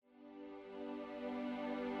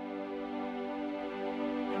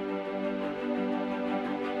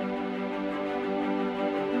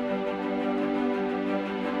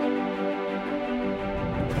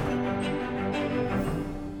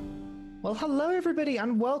Well, hello, everybody,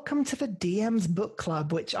 and welcome to the DM's Book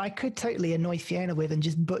Club, which I could totally annoy Fiona with and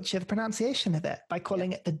just butcher the pronunciation of it by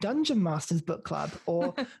calling it the Dungeon Masters Book Club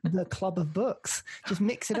or the Club of Books. Just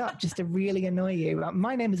mix it up just to really annoy you.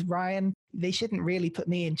 My name is Ryan. They shouldn't really put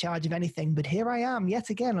me in charge of anything, but here I am yet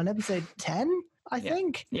again on episode 10, I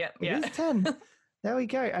think. Yeah. It is 10. There we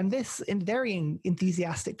go. And this very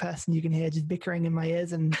enthusiastic person you can hear just bickering in my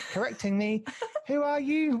ears and correcting me. Who are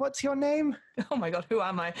you? What's your name? Oh my God, who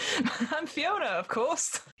am I? I'm Fiona, of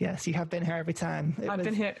course. Yes, you have been here every time. I've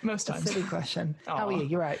been here most times. Silly question. How are you?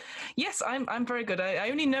 You're right. Yes, I'm very good. I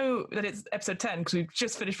only know that it's episode 10 because we've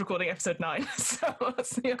just finished recording episode 9. So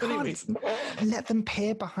that's the only reason. Let them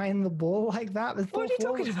peer behind the wall like that. There's what are you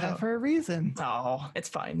talking about? There for a reason. Oh, it's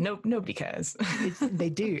fine. Nobody cares. They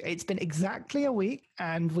do. It's been exactly a week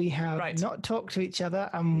and we have not talked to each other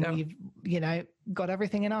and we've, got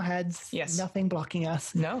everything in our heads. Yes. Nothing blocking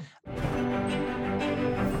us. No.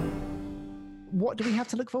 What do we have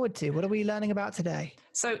to look forward to? What are we learning about today?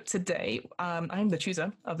 So today, I'm the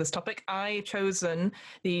chooser of this topic. I've chosen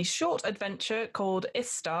the short adventure called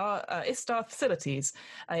I.S.T.A.R, I.S.T.A.R Facilities,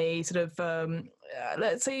 a sort of,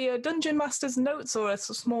 let's say, a Dungeon Master's Notes or a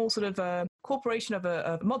small sort of corporation of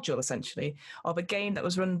a module, essentially, of a game that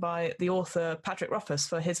was run by the author Patrick Rothfuss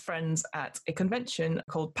for his friends at a convention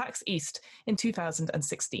called PAX East in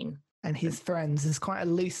 2016. And his friends is quite a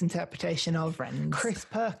loose interpretation of friends. Chris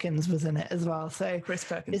Perkins was in it as well. So Chris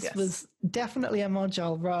Perkins, this was definitely a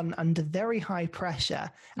module run under very high pressure.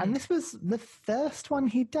 And this was the first one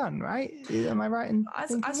he'd done, right? Am I right in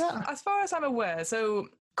thinking that? As far as I'm aware, so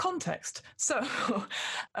context. So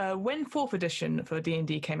when 4th edition for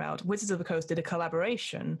D&D came out, Wizards of the Coast did a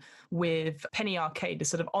collaboration with Penny Arcade, this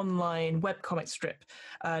sort of online webcomic strip.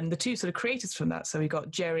 And the two sort of creators from that, so we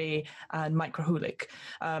got Jerry and Mike Krahulik.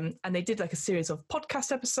 And they did like a series of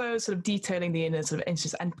podcast episodes sort of detailing the inner sort of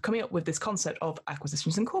interests and coming up with this concept of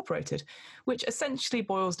Acquisitions Incorporated, which essentially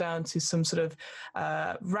boils down to some sort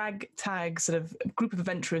of ragtag sort of group of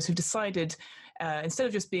adventurers who decided instead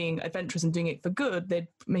of just being adventurers and doing it for good, they'd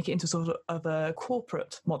make it into sort of a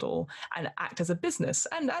corporate model and act as a business.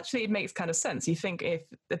 And actually, it makes kind of sense. You think if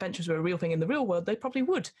adventures were a real thing in the real world, they probably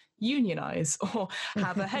would unionize or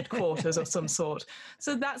have a headquarters of some sort.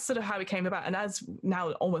 So that's sort of how it came about. And as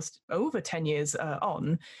now almost over 10 years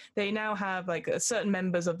on, they now have like certain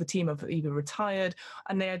members of the team have either retired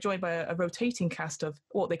and they are joined by a rotating cast of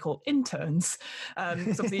what they call interns. So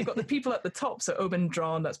obviously you've got the people at the top, so Oben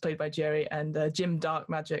Dron, that's played by Jerry, and Jim Dark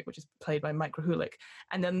Magic, which is played by Mike Krahulik.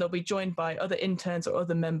 And then they'll be joined by other interns or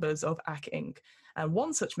other members of AC Inc. And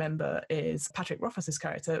one such member is Patrick Rothfuss's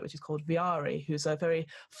character, which is called Viari, who's a very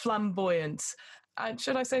flamboyant,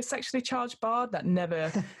 should I say sexually charged bard that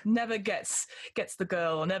never gets the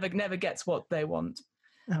girl or never gets what they want.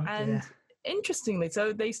 Oh, and interestingly,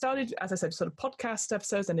 so they started, as I said, sort of podcast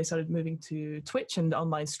episodes, and they started moving to Twitch and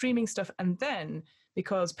online streaming stuff. And then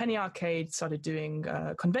because Penny Arcade started doing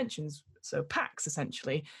conventions, so PAX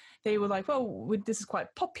essentially, they were like, well, this is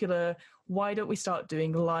quite popular. Why don't we start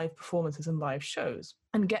doing live performances and live shows?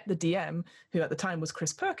 And get the DM, who at the time was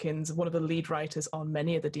Chris Perkins, one of the lead writers on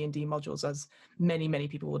many of the D&D modules, as many, many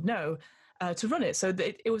people would know, to run it. So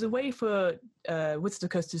it was a way for Wizards of the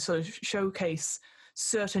Coast to sort of showcase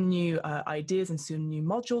certain new ideas and certain new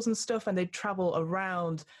modules and stuff, and they'd travel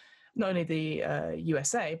around not only the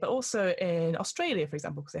USA, but also in Australia, for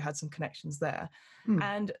example, because they had some connections there.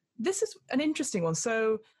 And this is an interesting one.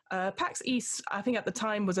 So PAX East, I think at the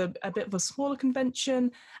time, was a bit of a smaller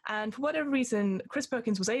convention. And for whatever reason, Chris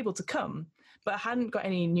Perkins was able to come, but hadn't got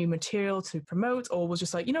any new material to promote, or was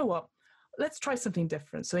just like, you know what, let's try something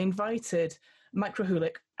different. So he invited Mike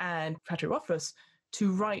Krahulik and Patrick Rothfuss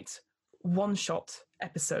to write one-shot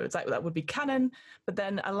episodes that would be canon, but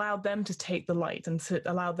then allowed them to take the light and to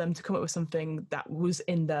allow them to come up with something that was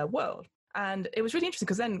in their world. And it was really interesting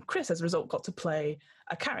because then Chris, as a result, got to play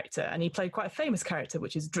a character, and he played quite a famous character,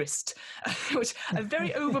 which is Drist, which a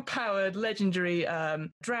very overpowered, legendary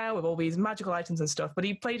drow with all these magical items and stuff. But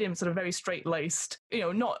he played him sort of very straight-laced,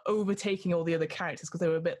 not overtaking all the other characters because they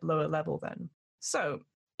were a bit lower level then. So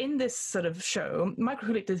in this sort of show, Mike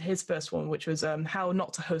Krahulik did his first one, which was How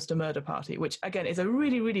Not to Host a Murder Party, which, again, is a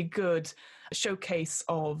really, really good showcase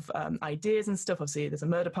of ideas and stuff. Obviously, there's a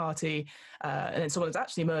murder party, and then someone's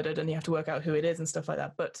actually murdered, and you have to work out who it is and stuff like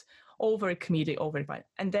that. But all very comedic, all very fine.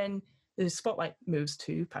 And then the spotlight moves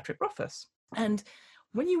to Patrick Rothfuss. And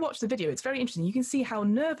when you watch the video, it's very interesting. You can see how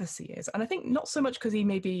nervous he is. And I think not so much because he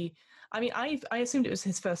maybe... I mean, I assumed it was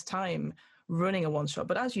his first time running a one-shot.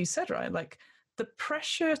 But as you said, right, like, the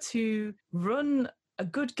pressure to run a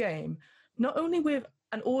good game, not only with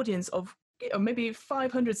an audience of maybe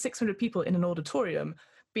 500, 600 people in an auditorium,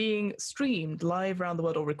 being streamed live around the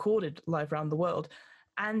world or recorded live around the world,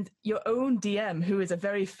 and your own DM, who is a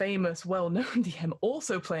very famous, well-known DM,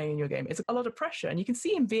 also playing in your game. It's a lot of pressure, and you can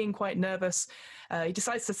see him being quite nervous. He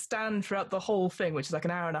decides to stand throughout the whole thing, which is like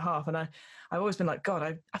an hour and a half. And I've always been like,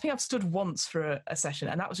 God, I think I've stood once for a session,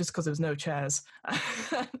 and that was just because there was no chairs.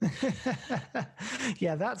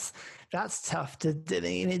 Yeah, that's tough to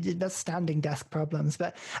do. That's standing desk problems.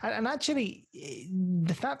 But and actually,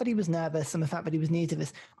 the fact that he was nervous and the fact that he was new to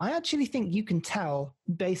this, I actually think you can tell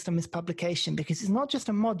based on this publication, because it's not just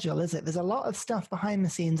a module, is it? There's a lot of stuff behind the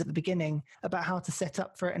scenes at the beginning about how to set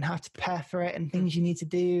up for it and how to prepare for it and things you need to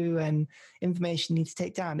do and information you need to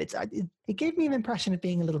take down. It gave me an impression of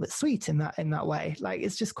being a little bit sweet in that way. Like,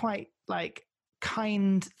 it's just quite like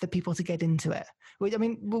kind for people to get into it. I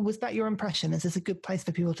mean, was that your impression? Is this a good place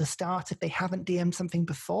for people to start if they haven't DM'd something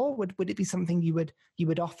before? Would it be something you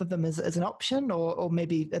would offer them as an option, or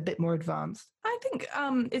maybe a bit more advanced? I think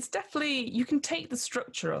it's definitely, you can take the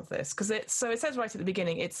structure of this, because it says right at the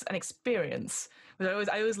beginning, it's an experience. I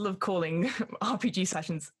always love calling RPG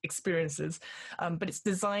sessions experiences, but it's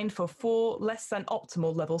designed for 4 less than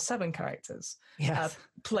optimal level 7 characters, yes,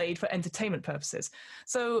 played for entertainment purposes.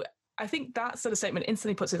 So I think that sort of statement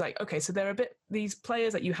instantly puts it like, okay, so these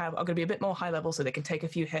players that you have are going to be a bit more high level, so they can take a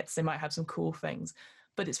few hits, they might have some cool things,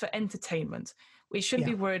 but it's for entertainment. We shouldn't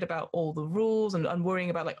be worried about all the rules and worrying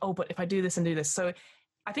about like, oh, but if I do this and do this. So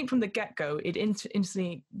I think from the get-go, it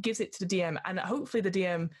instantly gives it to the DM, and hopefully the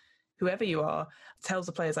DM, whoever you are, tells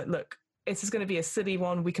the players like, look, this is going to be a silly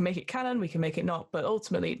one. We can make it canon, we can make it not, but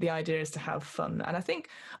ultimately the idea is to have fun. And I think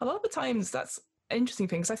a lot of the times that's an interesting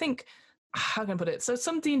thing, because I think, how can I put it? So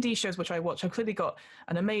some D&D shows which I watch have clearly got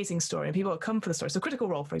an amazing story and people have come for the story. So Critical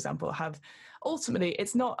Role, for example, ultimately,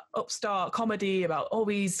 it's not upstart comedy about all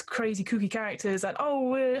these crazy kooky characters and,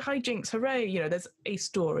 we're hijinks, hooray. You know, there's a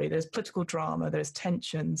story, there's political drama, there's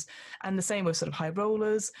tensions, and the same with sort of High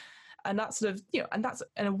Rollers. And that's sort of, and that's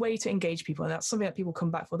a way to engage people. And that's something that people come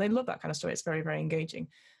back for. They love that kind of story. It's very, very engaging.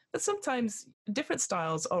 But sometimes different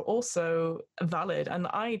styles are also valid. And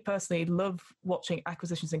I personally love watching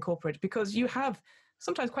Acquisitions Incorporated, because you have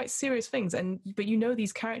sometimes quite serious things, but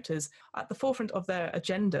these characters at the forefront of their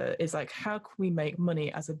agenda is like, how can we make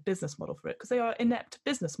money as a business model for it? Because they are inept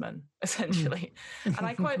businessmen, essentially. And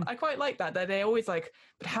I quite like that they always like,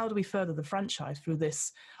 but how do we further the franchise through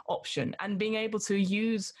this option? And being able to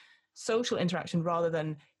use social interaction rather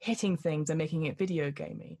than hitting things and making it video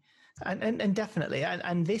gamey. And definitely,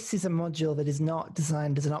 and this is a module that is not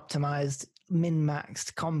designed as an optimized,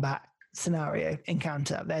 min-maxed combat scenario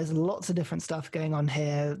encounter. There's lots of different stuff going on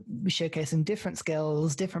here, showcasing different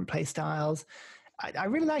skills, different play styles. I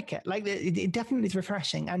really like it. Like, it definitely is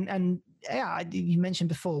refreshing. And yeah, you mentioned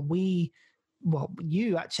before,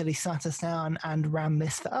 you actually sat us down and ran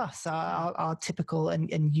this for us, our typical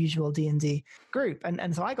and usual D&D group.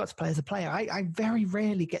 And so I got to play as a player. I very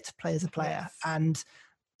rarely get to play as a player. Yes. And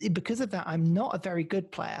because of that, I'm not a very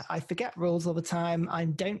good player. I forget rules all the time. I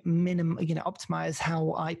don't optimize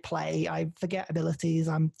how I play. I forget abilities.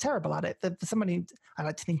 I'm terrible at it. For somebody, I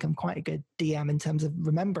like to think I'm quite a good DM in terms of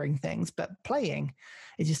remembering things, but playing,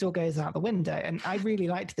 it just all goes out the window. And I really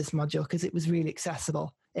liked this module because it was really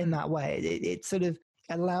accessible in that way. It sort of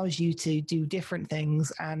allows you to do different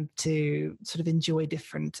things and to sort of enjoy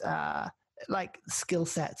different like skill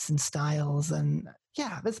sets and styles. And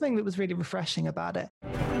yeah, there's something that was really refreshing about it.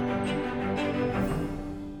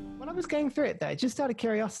 When I was going through it though, just out of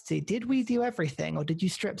curiosity, did we do everything or did you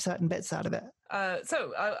strip certain bits out of it?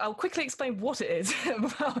 So I'll quickly explain what it is.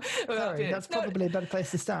 Sorry, that's probably a better place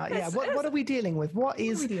to start. Yeah, what are we dealing with? What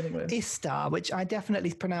is I.S.T.A.R, which I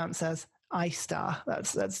definitely pronounce as I.S.T.A.R.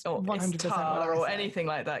 That's 100% what I or anything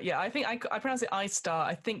like that. Yeah, I think I pronounce it I.S.T.A.R.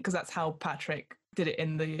 I think because that's how Patrick did it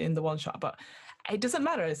in the one shot, but it doesn't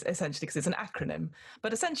matter essentially because it's an acronym.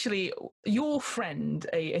 But essentially, your friend,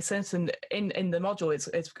 a certain in the module,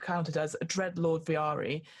 it's counted as Dreadlord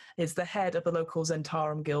Viari, is the head of the local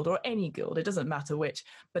Zentarum guild or any guild. It doesn't matter which,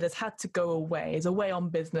 but has had to go away. Is away on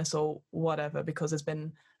business or whatever because there's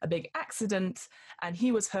been a big accident and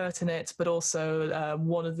he was hurt in it. But also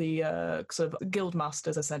one of the sort of guild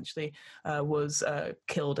masters essentially was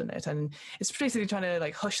killed in it, and it's basically trying to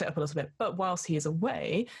like hush that up a little bit. But whilst he is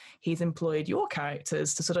away, he's employed your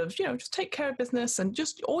characters to sort of just take care of business, and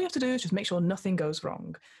just all you have to do is just make sure nothing goes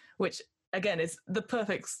wrong, which again is the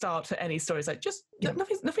perfect start to any story. It's like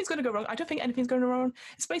nothing's going to go wrong. I don't think anything's going wrong.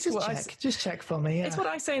 It's basically just check for me. Yeah. It's what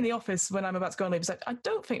I say in the office when I'm about to go on leave. It's like, I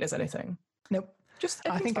don't think there's anything. Nope.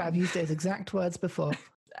 I think I've used those exact words before.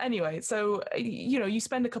 Anyway, so, you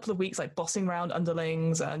spend a couple of weeks like bossing around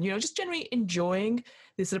underlings and, just generally enjoying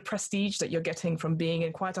this sort of prestige that you're getting from being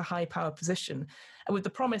in quite a high power position. with the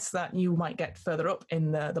promise that you might get further up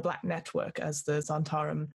in the black network, as the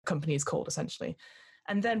Xantarum company is called, essentially.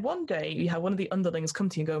 And then one day you have one of the underlings come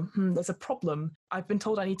to you and go, there's a problem. I've been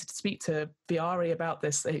told I need to speak to Viari about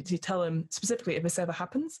this. You tell him specifically if this ever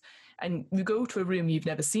happens. And you go to a room you've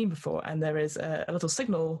never seen before, and there is a little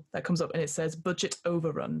signal that comes up and it says budget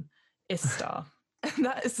overrun, I.S.T.A.R. And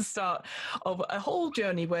that is the start of a whole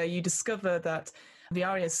journey where you discover that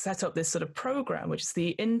Viari has set up this sort of program, which is the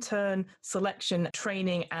intern selection,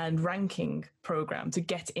 training, and ranking program to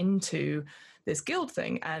get into this guild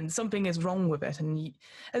thing, and something is wrong with it. And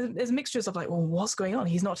there's mixtures of like, well, what's going on?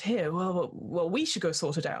 He's not here. Well, we should go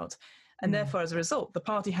sort it out. And therefore, as a result, the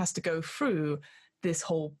party has to go through this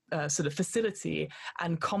whole sort of facility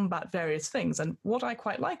and combat various things. And what I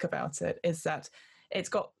quite like about it is that it's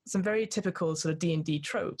got some very typical sort of D&D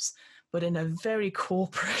tropes, but in a very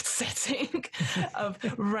corporate setting of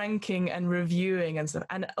ranking and reviewing and stuff.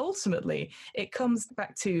 And ultimately, it comes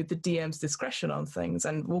back to the DM's discretion on things.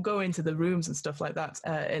 And we'll go into the rooms and stuff like that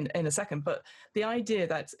in a second. But the idea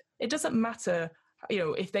that it doesn't matter,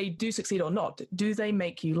 if they do succeed or not, do they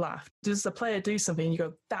make you laugh? Does the player do something and you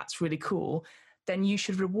go, that's really cool? Then you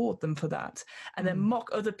should reward them for that, and then mock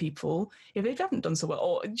other people if they haven't done so well,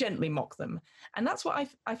 or gently mock them. And that's what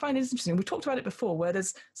I find is interesting. We've talked about it before, where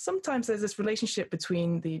sometimes there's this relationship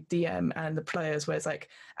between the DM and the players where it's like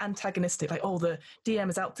antagonistic, like, oh, the DM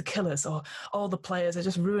is out to kill us, or oh, the players have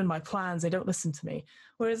just ruined my plans, they don't listen to me.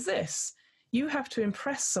 Whereas this, you have to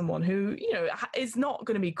impress someone who, is not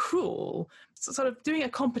going to be cruel. So sort of doing a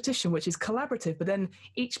competition which is collaborative, but then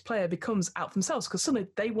each player becomes out themselves because suddenly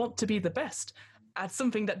they want to be the best at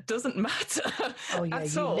something that doesn't matter. Oh yeah,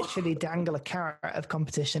 you literally dangle a carrot of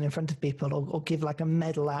competition in front of people, or give like a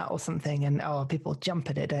medal out or something, and people jump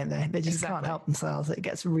at it, don't they? They just can't help themselves. It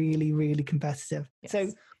gets really, really competitive. Yes.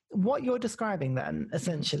 So what you're describing then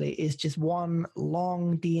essentially is just one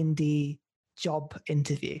long D&D job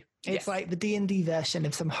interview. It's like the D&D version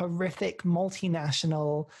of some horrific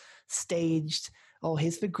multinational staged,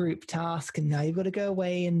 here's the group task, and now you've got to go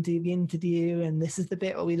away and do the interview, and this is the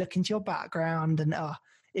bit where we look into your background, and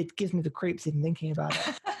it gives me the creeps even thinking about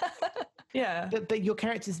it. Yeah. But your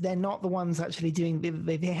characters, they're not the ones actually doing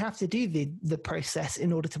they have to do the process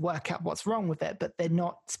in order to work out what's wrong with it, but they're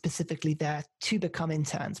not specifically there to become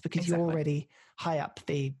interns because you're already high up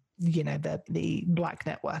the black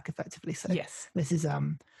network effectively. So this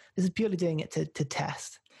is purely doing it to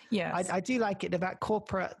test. Yes. I do like it. That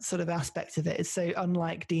corporate sort of aspect of it is so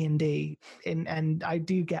unlike D&D, and I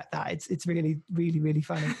do get that. It's really, really, really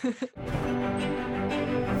funny.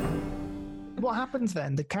 What happens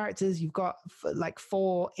then? The characters, you've got like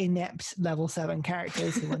 4 inept level 7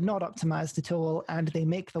 characters who are not optimized at all, and they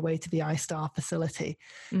make their way to the I.S.T.A.R facility.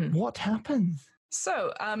 What happens?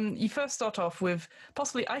 So you first start off with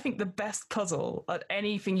possibly, I think, the best puzzle at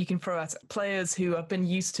anything you can throw at players who have been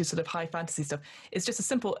used to sort of high fantasy stuff. It's just a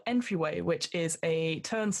simple entryway, which is a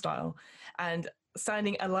turnstile, and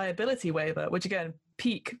signing a liability waiver, which again,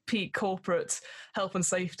 peak corporate health and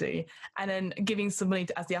safety, and then giving some money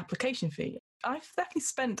as the application fee. I've definitely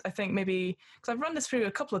spent, I think, maybe, because I've run this through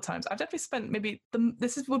a couple of times, I've definitely spent maybe,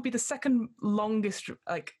 would be the second longest,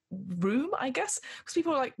 like, room, I guess, because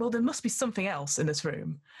people are like, well, there must be something else in this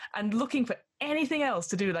room, and looking for anything else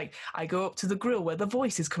to do. Like, I go up to the grill where the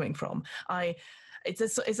voice is coming from.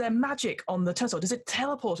 Is there magic on the turnstile? Does it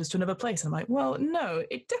teleport us to another place? And I'm like, well, no,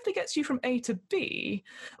 it definitely gets you from A to B.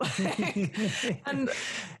 And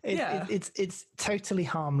it's totally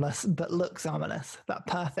harmless, but looks ominous. That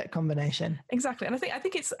perfect combination. Exactly. And I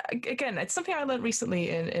think it's, again, it's something I learned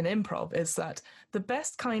recently in improv, is that the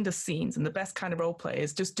best kind of scenes and the best kind of role play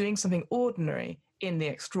is just doing something ordinary in the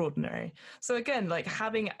extraordinary. So again, like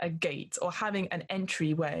having a gate or having an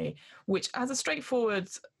entryway, which has a straightforward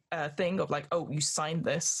thing of like, oh, you signed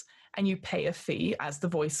this and you pay a fee, as the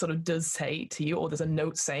voice sort of does say to you, or there's a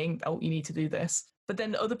note saying, oh, you need to do this. But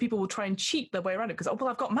then other people will try and cheat their way around it because, oh, well,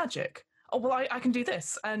 I've got magic. Oh, well, I can do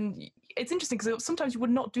this. And it's interesting because sometimes you would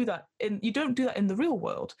not do that. You don't do that in the real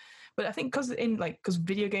world. But I think because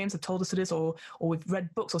video games have told us to this, or we've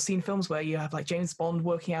read books or seen films where you have like James Bond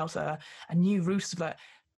working out a new route of that,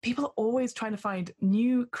 people are always trying to find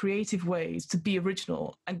new creative ways to be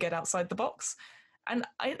original and get outside the box. And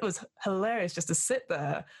it was hilarious just to sit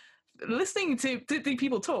there listening to the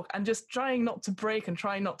people talk and just trying not to break and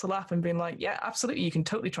trying not to laugh and being like, yeah, absolutely, you can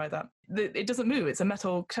totally try that. It doesn't move. It's a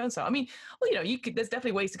metal turnstile. I mean, well, there's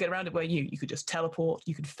definitely ways to get around it where you could just teleport,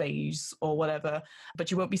 you could phase or whatever,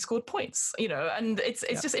 but you won't be scored points, and it's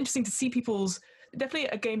just interesting to see definitely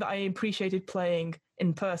a game that I appreciated playing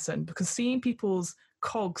in person, because seeing people's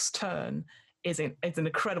cogs turn it's an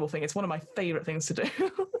incredible thing. It's one of my favorite things to do.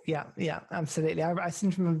 Yeah, absolutely. I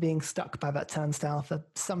seem to remember being stuck by that turnstile for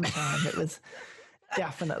some time. It was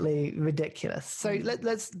definitely ridiculous. So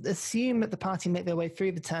let's assume that the party make their way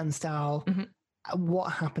through the turnstile.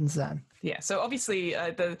 What happens then? Yeah, so obviously,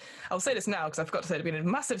 I'll say this now because I forgot to say there have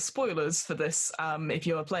been massive spoilers for this if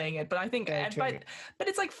you are playing it. But I think, but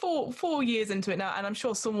it's like 4 years into it now, and I'm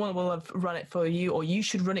sure someone will have run it for you, or you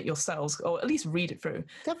should run it yourselves, or at least read it through.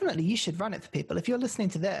 Definitely, you should run it for people. If you're listening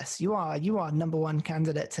to this, you are number one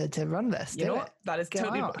candidate to run this. You know what? That is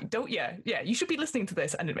totally you should be listening to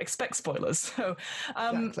this and expect spoilers. So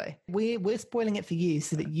exactly, we're spoiling it for you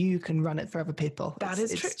so that you can run it for other people. That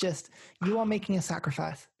is true. It's just you are making a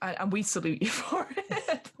sacrifice, and we salute you for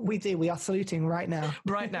it. We do. We are saluting right now.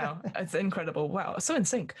 Right now. It's incredible. Wow. So in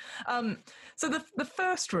sync. So the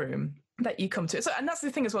first room that you come to, and that's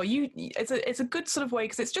the thing as well, it's a good sort of way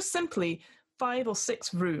because it's just simply 5 or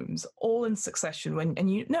 6 rooms all in succession and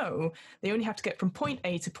they only have to get from point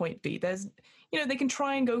A to point B. There's, they can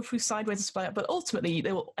try and go through sideways and split, but ultimately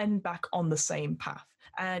they will end back on the same path.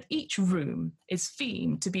 And each room is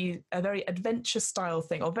themed to be a very adventure style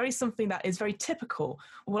thing, or very something that is very typical.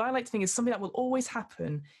 What I like to think is something that will always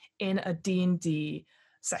happen in a D&D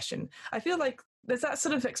session. I feel like there's that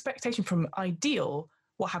sort of expectation from Ideal,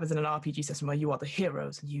 what happens in an RPG system where you are the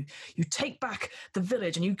heroes and you take back the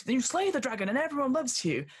village and you slay the dragon and everyone loves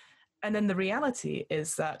you. And then the reality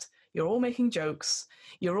is that you're all making jokes.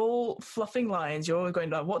 You're all fluffing lines. You're all going,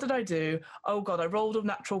 what did I do? Oh, God, I rolled a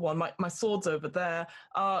natural one. My sword's over there.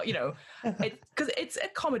 Because it's a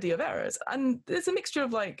comedy of errors. And there's a mixture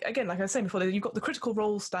of, like I was saying before, you've got the critical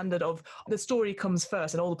role standard of the story comes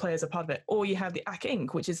first and all the players are part of it. Or you have the Ac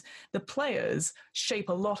Inc., which is the players shape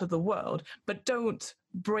a lot of the world, but don't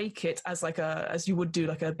break it as you would do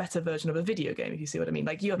like a better version of a video game, if you see what I mean.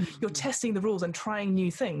 Like you're testing the rules and trying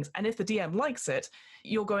new things, and if the DM likes it,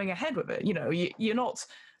 you're going ahead with it. You're not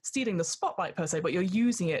stealing the spotlight per se, but you're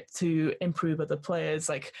using it to improve other players.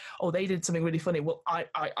 Like, oh, they did something really funny, well,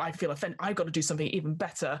 I feel offended, I've got to do something even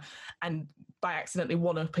better, and by accidentally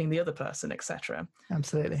one-upping the other person, etc.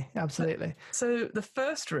 Absolutely. So the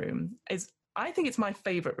first room is, I think it's my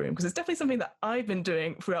favorite room because it's definitely something that I've been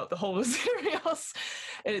doing throughout the whole of Sirius.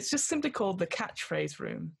 And it's just simply called the catchphrase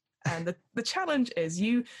room. And the challenge is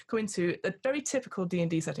you go into a very typical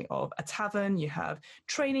D&D setting of a tavern. You have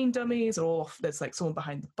training dummies, or there's like someone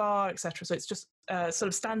behind the bar, etc. So it's just sort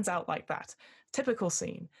of stands out like that. Typical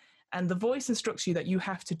scene. And the voice instructs you that you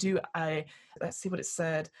have to do let's see what it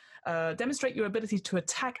said, demonstrate your ability to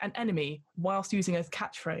attack an enemy whilst using a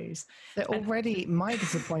catchphrase. My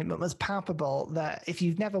disappointment was palpable that if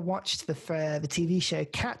you've never watched the TV show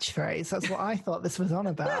Catchphrase, that's what I thought this was on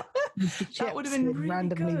about. That would have been really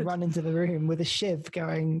randomly good. Run into the room with a shiv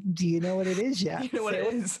going, do you know what it is yet? You know what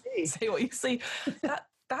it is. Say what you see.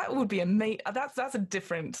 That would be amazing. That's a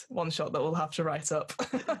different one shot that we'll have to write up.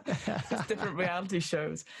 It's different reality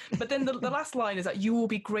shows. But then the last line is that you will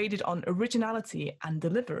be graded on originality and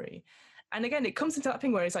delivery. And again, it comes into that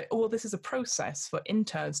thing where it's like, oh, well, this is a process for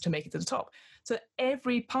interns to make it to the top. So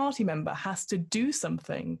every party member has to do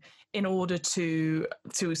something in order to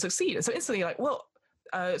succeed. And so instantly you're like, well,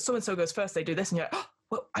 so-and-so goes first, they do this, and you're like, oh,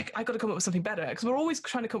 well, I got to come up with something better. Because we're always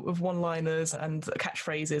trying to come up with one-liners and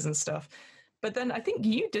catchphrases and stuff. But then I think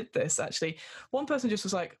you did this, actually. One person just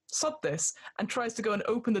was like, sod this, and tries to go and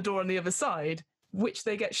open the door on the other side, which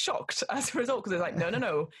they get shocked as a result, because they're like,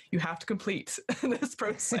 no, you have to complete this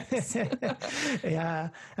process. Yeah,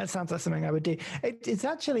 that sounds like something I would do.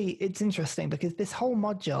 It's interesting because this whole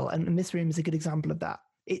module, and this room is a good example of that,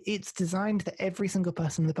 it's designed that every single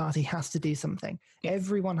person in the party has to do something. Yes.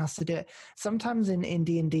 Everyone has to do it. Sometimes in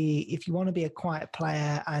D&D, if you want to be a quiet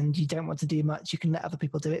player and you don't want to do much, you can let other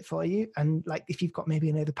people do it for you. And like if you've got maybe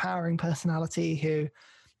an overpowering personality who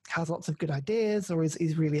has lots of good ideas or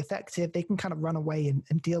is really effective, they can kind of run away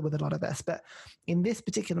and deal with a lot of this. But in this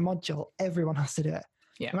particular module, everyone has to do it.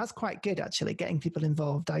 Yeah. And that's quite good, actually, getting people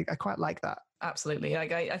involved. I quite like that. Absolutely.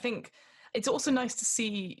 Like, I think it's also nice to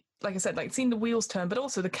see, like I said, like seeing the wheels turn, but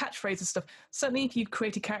also the catchphrase and stuff. Certainly if you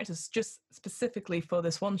created characters just specifically for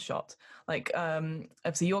this one shot, like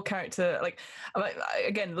obviously your character, like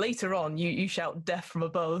again, later on, you shout death from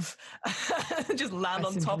above, just land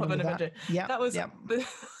on top of an adventure. Yeah, that was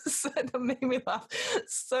that made me laugh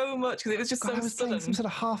so much because it was just so I was sudden. Some sort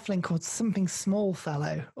of halfling called something small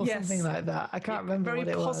fellow or something like that. I can't remember what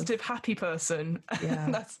it was. Very positive, happy person.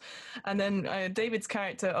 Yeah. And then David's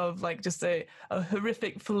character of like just a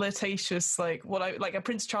horrific, flirtatious, like like a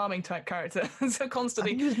Prince Charming type character. So I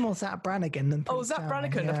constantly. think it was more Zach Brannigan than Prince Zach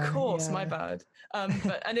Charming. Brannigan, of Yeah, course, yeah. my bad.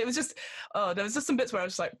 And it was just, there was just some bits where I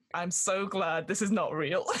was like, I'm so glad this is not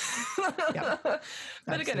real. Yeah,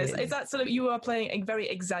 But again, it's that sort of, you are playing a very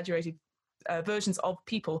exaggerated versions of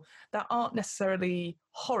people that aren't necessarily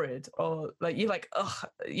horrid, or like you're like,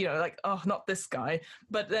 not this guy.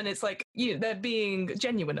 But then it's like they're being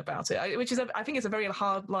genuine about it, which is I think it's a very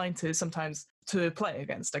hard line to sometimes to play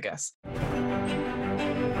against, I guess.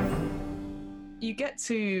 You get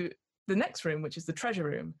to the next room, which is the treasure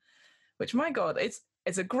room, which, my God,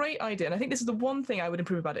 it's a great idea. And I think this is the one thing I would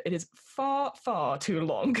improve about it. It is far, far too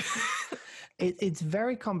long. It's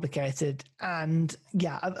very complicated, and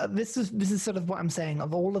yeah, this is sort of what I'm saying.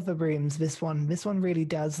 Of all of the rooms, this one really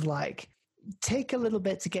does like take a little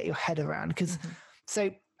bit to get your head around, because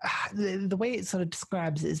so the way it sort of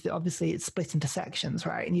describes it is that obviously it's split into sections,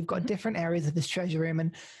 right? And you've got different areas of this treasure room,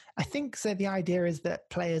 and I think so. The idea is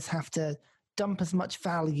that players have to dump as much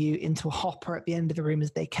value into a hopper at the end of the room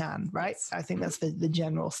as they can, right? Yes. I think that's the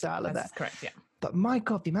general style of it. That's correct, yeah. But my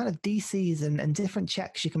God, the amount of DCs and different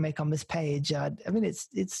checks you can make on this page, I mean,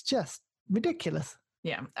 it's just ridiculous.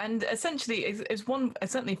 Yeah, and essentially, it's one,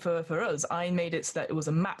 certainly for us, I made it so that it was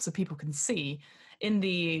a map so people can see. In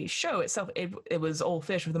the show itself, it was all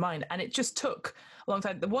theatre of the mind, and it just took a long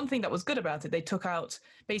time. The one thing that was good about it, they took out,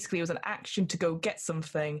 basically it was an action to go get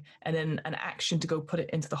something and then an action to go put it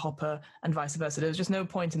into the hopper, and vice versa. There was just no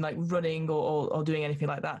point in like running or doing anything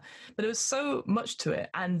like that. But there was so much to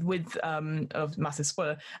it, and with of massive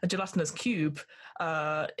spoiler, a gelatinous cube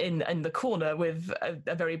in the corner with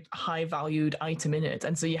a very high valued item in it,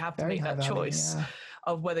 and so you have to make that choice. Yeah.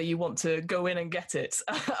 Of whether you want to go in and get it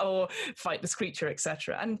or fight this creature,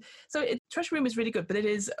 etc. And so Treasure Room is really good, but it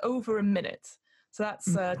is over a minute. So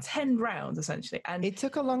that's 10 rounds, essentially. And it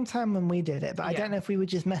took a long time when we did it, but I don't know if we were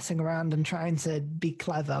just messing around and trying to be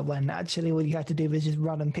clever when actually all you had to do was just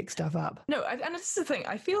run and pick stuff up. No, and this is the thing.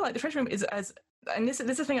 I feel like the Treasure Room is and this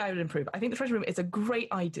is the thing I would improve. I think the Treasure Room is a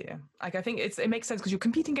great idea. Like, I think it makes sense because you're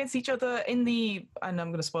competing against each other in and I'm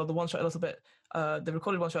going to spoil the one shot a little bit, the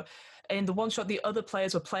recorded one shot. In the one shot, the other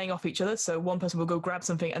players were playing off each other. So one person would go grab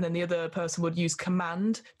something, and then the other person would use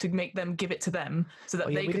command to make them give it to them, so that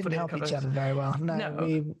they could put it in help each other very well.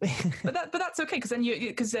 No. But that's okay,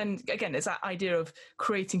 because then again, it's that idea of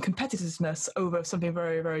creating competitiveness over something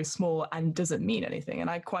very, very small and doesn't mean anything. And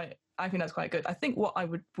I think that's quite good. I think what I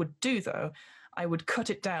would do though, I would cut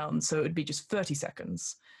it down so it would be just 30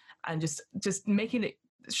 seconds, and just making it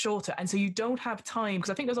shorter, and so you don't have time, because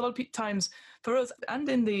I think there's a lot of times for us and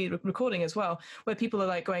in the recording as well where people are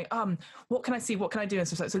like going, what can I see, what can I do, and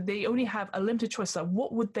stuff. So they only have a limited choice. So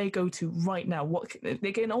what would they go to right now? What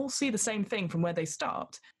they can all see the same thing from where they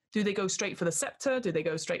start. Do they go straight for the scepter? Do they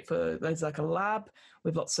go straight for, there's like a lab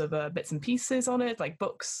with lots of bits and pieces on it, like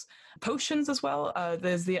books, potions as well.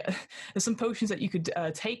 There's some potions that you could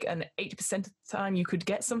take, and 80% of the time you could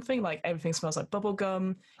get something like everything smells like bubble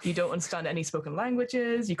gum. You don't understand any spoken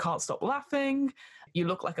languages. You can't stop laughing. You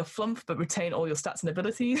look like a flump, but retain all your stats and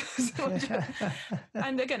abilities.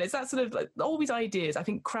 And again, it's that sort of like all these ideas, I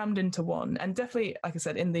think, crammed into one. And definitely, like I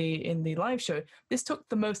said, in the live show, this took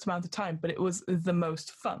the most amount of time, but it was the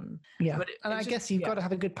most fun. Yeah, but I guess you've got to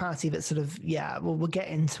have a good party that sort of, we'll get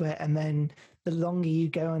into it. And then the longer you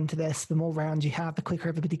go into this, the more rounds you have, the quicker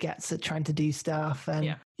everybody gets at trying to do stuff.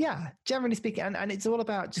 And generally speaking, and it's all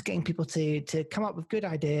about just getting people to come up with good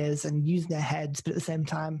ideas and use their heads, but at the same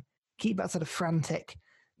time, keep that sort of frantic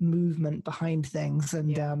movement behind things.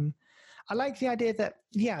 And I like the idea that,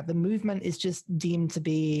 the movement is just deemed to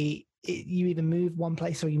be, you either move one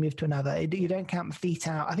place or you move to another. You don't count feet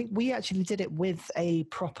out. I think we actually did it with a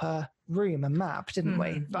proper room, a map, didn't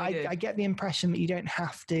we? But I get the impression that you don't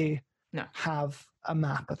have to have a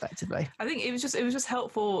map effectively. I think it was just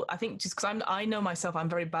helpful. I think just because I know myself, I'm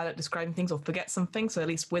very bad at describing things or forget something. So at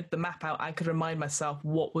least with the map out, I could remind myself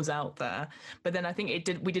what was out there. But then I think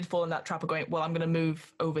we did fall in that trap of going, well, I'm going to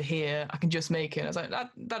move over here. I can just make it. And I was like,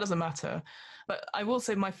 that doesn't matter. But I will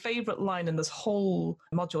say my favourite line in this whole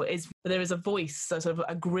module is there is a voice, sort of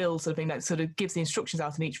a grill sort of thing that sort of gives the instructions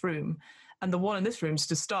out in each room. And the one in this room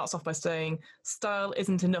just starts off by saying, style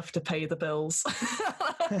isn't enough to pay the bills.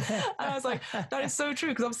 And I was like, that is so true.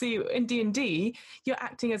 Because obviously in D&D, you're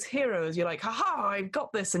acting as heroes. You're like, haha, I've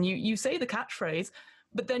got this. And you say the catchphrase,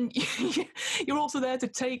 but then you're also there to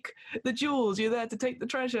take the jewels, you're there to take the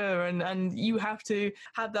treasure, and you have to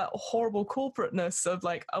have that horrible corporateness of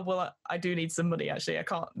like, oh, well, I do need some money, actually. I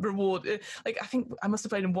can't reward. Like, I think I must have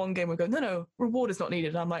played in one game where I go, no, reward is not needed.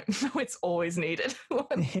 And I'm like, no, it's always needed.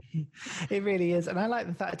 It really is. And I like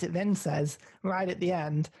the fact it then says, right at the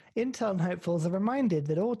end, Intel hopefuls are reminded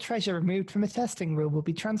that all treasure removed from a testing room will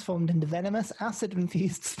be transformed into venomous,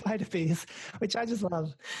 acid-infused spider bees, which I just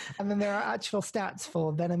love. And then there are actual stats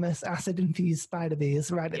for venomous, acid-infused spider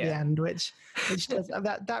bees right at the end, which does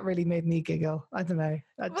that really made me giggle. I don't know.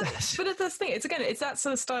 But it's the thing. It's that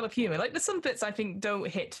sort of style of humor. Like, there's some bits I think don't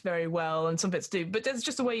hit very well, and some bits do. But there's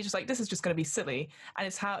just a way you're just like, this is just going to be silly, and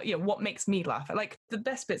it's how, you know, what makes me laugh. Like, the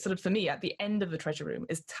best bit, sort of for me, at the end of the treasure room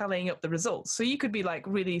is tallying up the results. So you could be like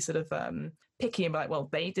really sort of picky and be like, well,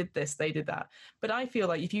 they did this, they did that. But I feel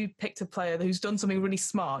like if you picked a player who's done something really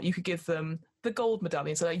smart, you could give them the gold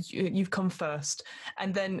medallion, so like you've come first,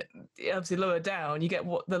 and then obviously lower down you get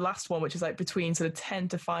what the last one, which is like between sort of 10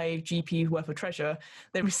 to 5 GP worth of treasure.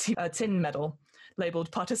 They receive a tin medal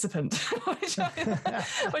labeled participant, which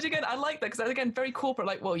again I like that, because that's again very corporate,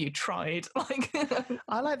 like, well, you tried. Like,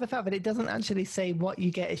 I like the fact that it doesn't actually say what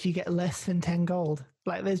you get if you get less than 10 gold.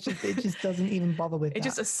 Like, it just doesn't even bother with it.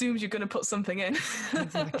 Just assumes you're going to put something in.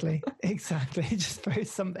 Exactly. It just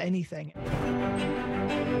throws anything.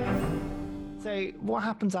 So what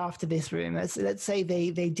happens after this room? Let's say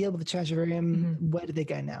they deal with the treasure room. Mm-hmm. Where do they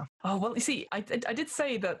go now? Oh, well, you see, I did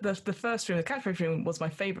say that the first room, the catchphrase room, was my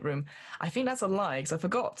favourite room. I think that's a lie, because I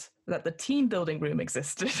forgot that the team building room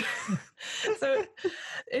existed. So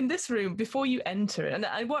in this room, before you enter it,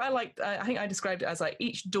 and what I liked, I think I described it as like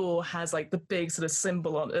each door has like the big sort of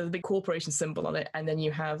symbol on it, the big corporation symbol on it, and then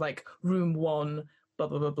you have like room 1, blah,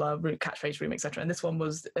 blah, blah, blah, catchphrase room, etc. And this one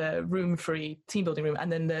was room 3, team building room.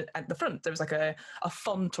 And then at the front, there was like a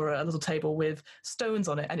font or a little table with stones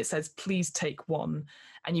on it. And it says, please take 1.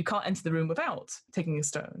 And you can't enter the room without taking a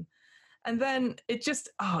stone. And then it's just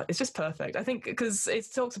perfect. I think because it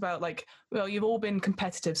talks about like, well, you've all been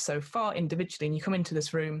competitive so far individually, and you come into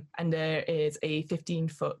this room and there is a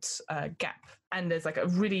 15-foot gap. And there's like a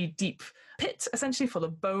really deep pit, essentially full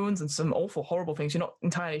of bones and some awful, horrible things. You're not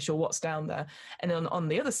entirely sure what's down there. And then on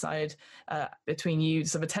the other side, between you,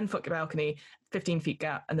 sort of a 10-foot balcony, 15 feet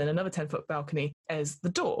gap, and then another 10-foot balcony is the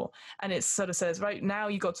door. And it sort of says, right, now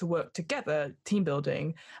you got to work together, team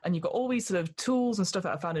building, and you've got all these sort of tools and stuff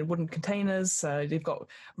that are found in wooden containers. You've got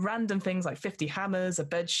random things like 50 hammers, a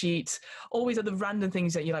bed sheet, all these other random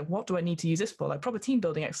things that you're like, what do I need to use this for? Like proper team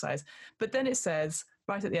building exercise. But then it says,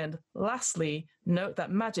 right at the end, lastly, note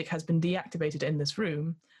that magic has been deactivated in this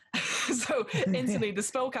room. So instantly the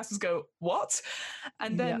spellcasters go, what?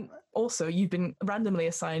 And then also you've been randomly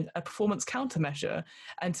assigned a performance countermeasure,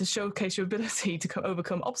 and to showcase your ability to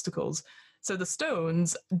overcome obstacles. So the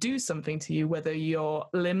stones do something to you, whether your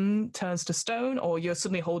limb turns to stone or you're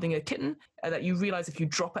suddenly holding a kitten that you realize if you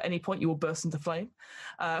drop at any point, you will burst into flame,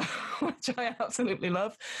 which I absolutely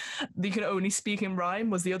love. You can only speak in rhyme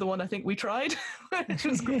was the other one I think we tried, which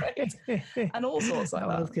was great. And all sorts like that.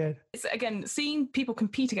 That was good. It's, again, seeing people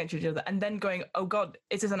compete against each other and then going, oh God,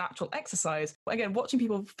 is this an actual exercise? Again, watching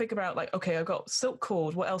people figure out like, okay, I've got silk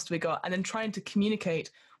cord, what else do we got? And then trying to communicate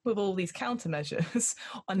with all these countermeasures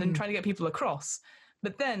and then trying to get people across.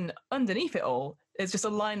 But then underneath it all is just a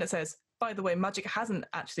line that says, by the way, magic hasn't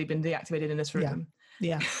actually been deactivated in this room.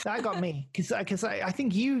 Yeah, that got me, because I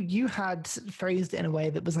think you had phrased it in a way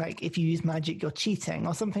that was like, if you use magic, you're cheating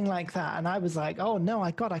or something like that. And I was like, oh no,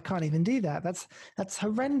 I can't even do that. That's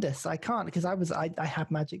horrendous. I can't, because I have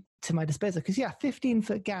magic to my disposal. Because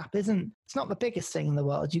 15-foot gap it's not the biggest thing in the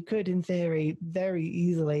world. You could, in theory, very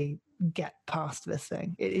easily get past this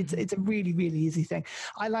thing. It's a really, really easy thing.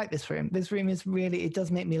 I like this room. This room is really, it does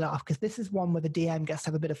make me laugh, because this is one where the DM gets to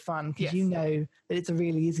have a bit of fun, because you know that it's a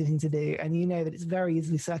really easy thing to do, and you know that it's very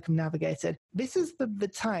easily circumnavigated. This is the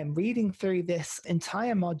time reading through this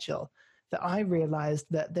entire module that I realized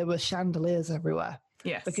that there were chandeliers everywhere.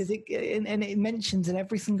 Yes. Because it mentions in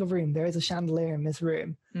every single room there is a chandelier in this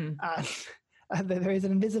room. There is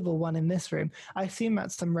an invisible one in this room. I assume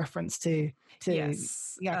that's some reference to the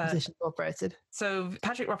Acquisition Incorporated. So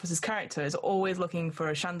Patrick Rothfuss's character is always looking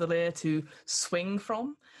for a chandelier to swing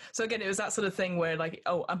from. So again, it was that sort of thing where like,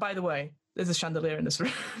 oh, and by the way, there's a chandelier in this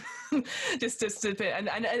room. just to bit,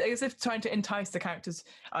 and as if trying to entice the characters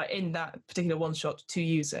in that particular one shot to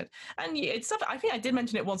use it. And it's stuff. I think I did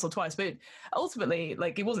mention it once or twice, but ultimately,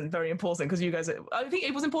 like, it wasn't very important because you guys. I think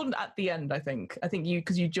it was important at the end. I think you,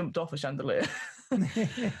 because you jumped off a chandelier.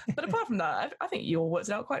 But apart from that, I think you all worked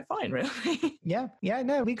it out quite fine, really. Yeah,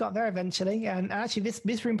 no, we got there eventually. And actually,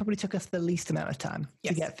 this room probably took us the least amount of time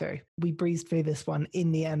to get through. We breezed through this one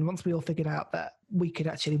in the end once we all figured out that we could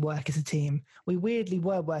actually work as a team. We weirdly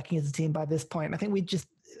were working as a team by this point. I think we just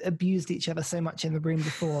abused each other so much in the room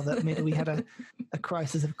before that maybe we had a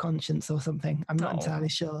crisis of conscience or something. I'm not entirely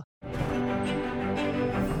sure.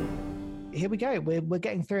 Here we go. We're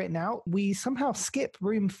getting through it now. We somehow skip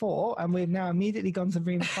room 4 and we've now immediately gone to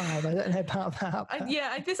room 5. I don't know about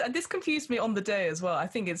that. This confused me on the day as well. I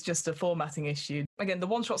think it's just a formatting issue. Again, the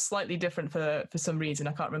one shot's slightly different for some reason.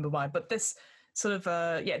 I can't remember why. But this sort of,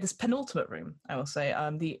 this penultimate room, I will say,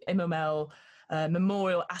 the MML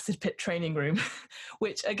Memorial Acid Pit Training Room,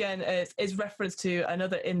 which again is reference to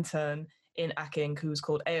another intern in Acking who's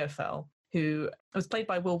called AFL, who was played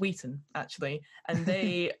by Will Wheaton, actually. And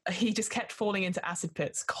he just kept falling into acid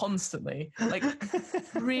pits constantly, like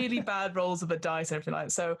really bad rolls of a dice and everything like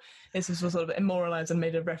that. So this was sort of immoralized and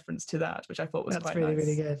made a reference to that, which I thought was quite really, nice.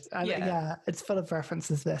 really good. And yeah, it's full of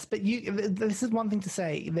references, this. But this is one thing to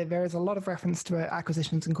say. There is a lot of reference to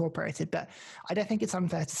Acquisitions Incorporated, but I don't think it's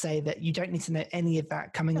unfair to say that you don't need to know any of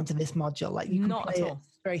that coming into this module. Like, you can Not play at all. it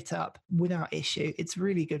straight up without issue. It's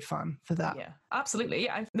really good fun for that. Yeah, absolutely.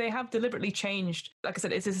 Yeah, they have deliberately changed. Like I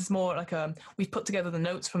said, this is more like we've put together the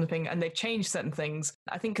notes from the thing, and they've changed certain things.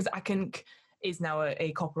 I think because Akink is now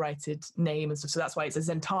a copyrighted name and stuff, so that's why it's a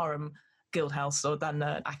Zentarum Guildhouse or than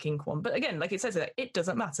an Akink one. But again, like it says, it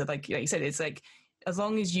doesn't matter. Like you said, it's like as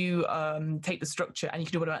long as you take the structure and you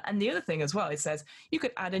can do whatever. And the other thing as well, it says you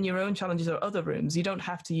could add in your own challenges or other rooms. You don't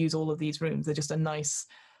have to use all of these rooms. They're just a nice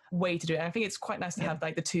way to do it. And I think it's quite nice to have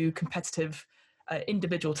like the two competitive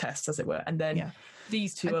individual tests, as it were, and then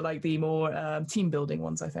these two are like the more team building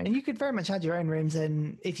ones, I think. And you could very much add your own rooms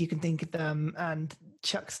in if you can think of them and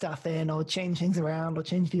chuck stuff in or change things around or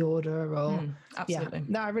change the order or absolutely.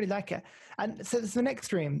 No, I really like it. And so the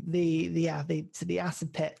next room, the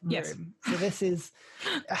acid pit room. Yes. So this is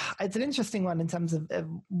it's an interesting one in terms of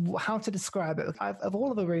how to describe it. Of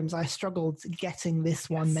all of the rooms, I struggled getting this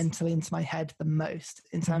one mentally into my head the most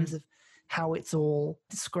in terms of how it's all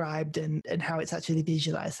described and how it's actually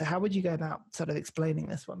visualized. So how would you go about sort of explaining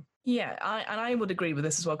this one? Yeah, I would agree with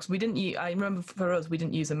this as well, because we didn't use, I remember for us, we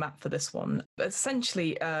didn't use a map for this one. But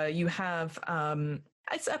essentially, you have,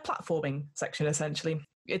 it's a platforming section, essentially.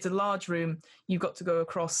 It's a large room. You've got to go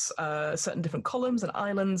across certain different columns and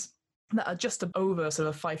islands that are just over sort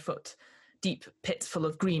of 5 foot deep pits full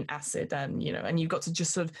of green acid, and you've got to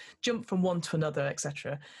just sort of jump from one to another,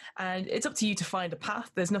 etc. And it's up to you to find a path.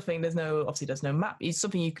 There's no map. It's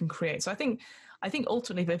something you can create. So I think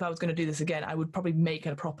ultimately, if I was going to do this again, I would probably make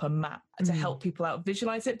a proper map to help people out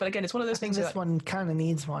visualize it. But again, it's one of those things. This one kind of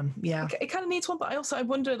needs one. Yeah, it kind of needs one. But I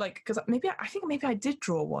wonder, like, because maybe I did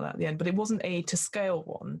draw one at the end, but it wasn't a to scale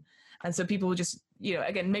one. And so people were just,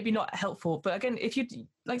 again, maybe not helpful. But again, if you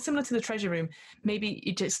like similar to the treasure room, maybe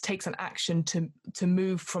it just takes an action to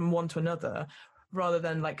move from one to another rather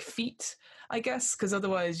than like feet, I guess, because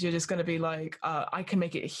otherwise you're just going to be like, I can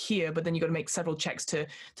make it here, but then you've got to make several checks to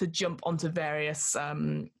jump onto various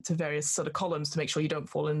sort of columns to make sure you don't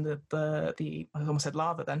fall in the I almost said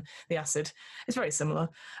lava then, the acid. It's very similar.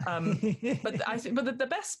 But the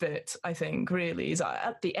best bit, I think, really is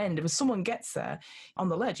at the end, if someone gets there on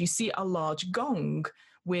the ledge, you see a large gong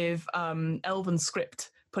with Elven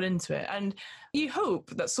script put into it, and you hope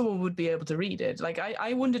that someone would be able to read it. Like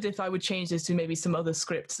I wondered if I would change this to maybe some other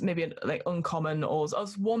scripts, maybe like uncommon or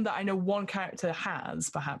one that I know one character has,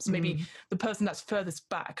 perhaps maybe the person that's furthest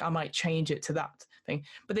back, I might change it to that thing,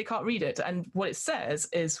 but they can't read it. And what it says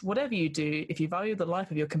is, whatever you do, if you value the life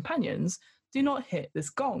of your companions, do not hit this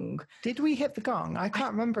gong. Did we hit the gong? I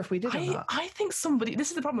can't remember if we did or not. I think somebody, this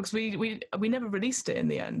is the problem, because we never released it in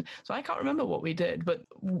the end. So I can't remember what we did. But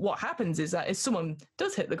what happens is that if someone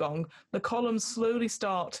does hit the gong, the columns slowly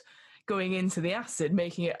start going into the acid,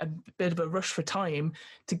 making it a bit of a rush for time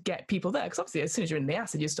to get people there. Because obviously, as soon as you're in the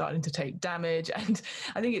acid, you're starting to take damage. And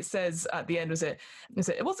I think it says at the end,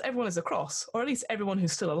 once everyone is across, or at least everyone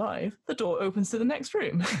who's still alive, the door opens to the next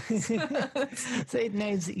room. So it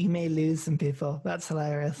knows that you may lose some people. That's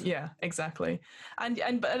hilarious. Yeah, exactly.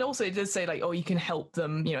 And also it does say like, oh, you can help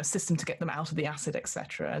them, assist them to get them out of the acid,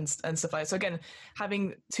 etc. and stuff like that. So again,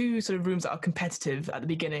 having two sort of rooms that are competitive at the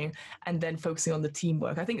beginning and then focusing on the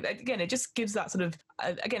teamwork. I think that, again, again, it just gives that sort of,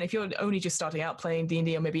 again, if you're only just starting out playing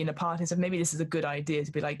D&D or maybe in a party, so maybe this is a good idea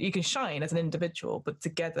to be like, you can shine as an individual, but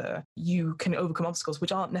together you can overcome obstacles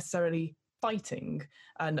which aren't necessarily fighting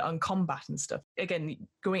and on combat and stuff. Again,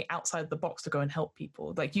 going outside the box to go and help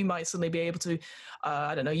people. Like you might suddenly be able to,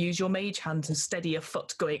 I don't know, use your mage hand to steady a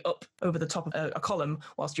foot going up over the top of a column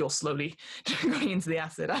whilst you're slowly going into the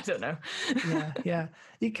acid. I don't know. Yeah.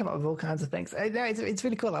 You come up with all kinds of things. No, it's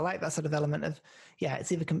really cool. I like that sort of element of,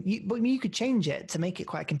 it's either, but you could change it to make it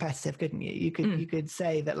quite competitive, couldn't you? You could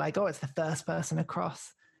say that like, oh, it's the first person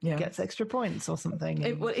across gets extra points or something.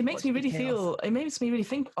 It makes me really feel. It makes me really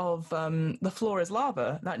think of The Floor Is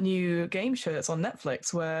Lava, that new game show that's on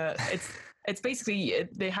Netflix, where it's basically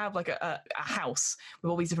they have like a house with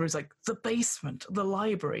all these different rooms, like the basement, the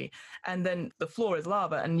library, and then the floor is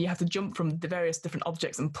lava, and you have to jump from the various different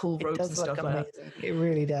objects and pull ropes and stuff like that. It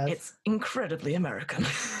really does. It's incredibly American.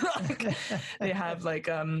 Like, they have like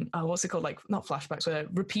what's it called? Like not flashbacks, where it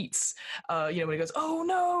repeats. When it goes, oh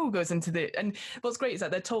no, goes into the. And what's great is that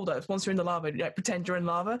they're told that once you're in the lava, like, pretend you're in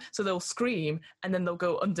lava, so they'll scream and then they'll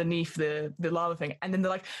go underneath the lava thing, and then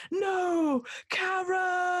they're like, no,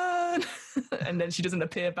 Karen. And then she doesn't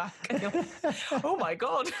appear back. And you're like, oh my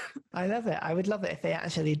God. I love it. I would love it if they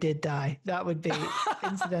actually did die. That would be,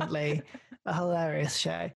 incidentally, a hilarious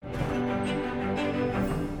show.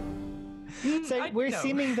 So we're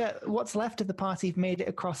assuming that what's left of the party have made it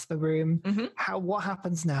across the room. Mm-hmm. What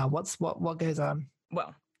happens now? What goes on?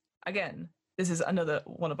 Well, again, this is another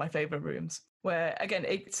one of my favorite rooms where, again,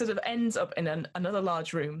 it sort of ends up in another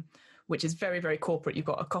large room, which is very, very corporate. You've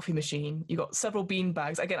got a coffee machine. You've got several bean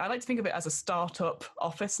bags. Again, I like to think of it as a startup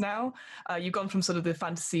office now. You've gone from sort of the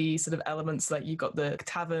fantasy sort of elements, like you've got the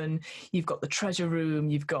tavern, you've got the treasure room,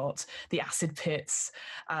 you've got the acid pits,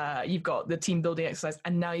 you've got the team building exercise,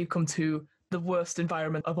 and now you come to the worst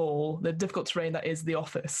environment of all, the difficult terrain that is the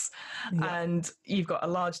office. Yeah. And you've got a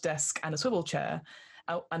large desk and a swivel chair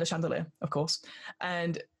and a chandelier, of course.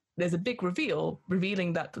 And there's a big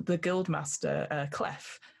revealing that the guildmaster,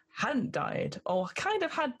 Clef, hadn't died, or kind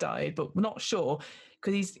of had died, but we're not sure,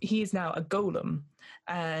 because he is now a golem.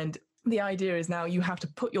 And the idea is now you have to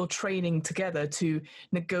put your training together to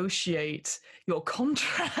negotiate your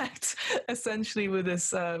contract, essentially, with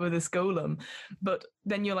this golem. But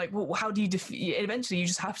then you're like, well, how do you defeat it? Eventually, you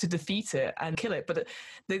just have to defeat it and kill it. But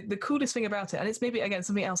the coolest thing about it, and it's maybe, again,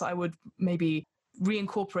 something else I would maybe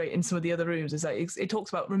reincorporate in some of the other rooms, is that it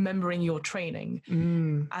talks about remembering your training.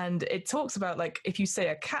 And it talks about, like, if you say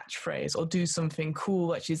a catchphrase or do something cool,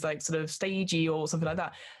 which is like sort of stagey or something like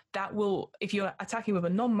that, that will, if you're attacking with a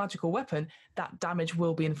non-magical weapon, that damage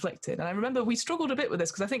will be inflicted. And I remember we struggled a bit with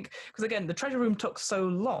this because again, the treasure room took so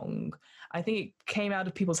long, I think it came out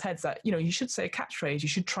of people's heads that, you should say a catchphrase, you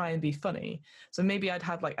should try and be funny. So maybe I'd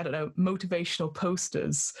have, like, I don't know, motivational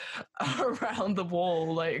posters around the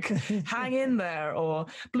wall, like, hang in there, or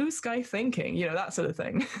blue sky thinking, that sort of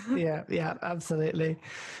thing. Yeah, absolutely.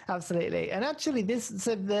 And actually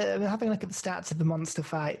I'm having a look at the stats of the monster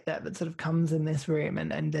fight that sort of comes in this room,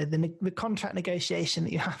 and the contract negotiation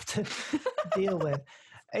that you have to deal with.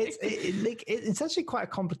 It's actually quite a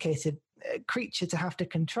complicated creature to have to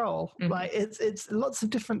control. Mm-hmm. Like it's lots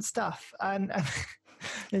of different stuff, and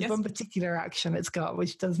there's one particular action it's got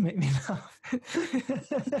which does make me laugh.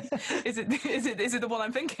 Is it the one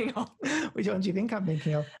I'm thinking of? Which one do you think I'm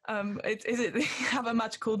thinking of? Is it have a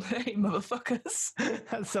magical day, motherfuckers?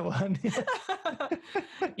 That's the one.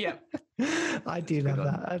 Yeah. I do love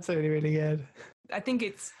that. That's really, really good. I think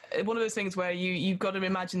it's one of those things where you've got to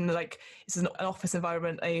imagine, like, it's an office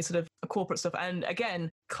environment, a sort of a corporate stuff. And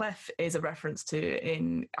again, Clef is a reference to,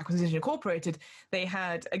 in Acquisition Incorporated, they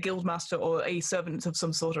had a guild master or a servant of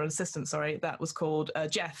some sort, or an assistant, that was called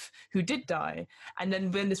Jeff, who did die. And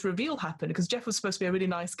then when this reveal happened, because Jeff was supposed to be a really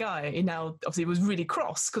nice guy, he now obviously was really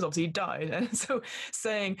cross because obviously he died. And so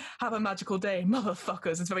saying, have a magical day,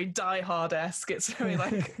 motherfuckers, it's very Die Hard-esque. It's very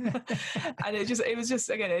like, and it was just,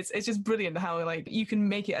 again, it's just brilliant how, like, you can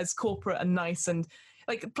make it as corporate and nice, and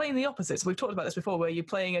like playing the opposites. We've talked about this before, where you're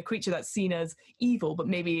playing a creature that's seen as evil, but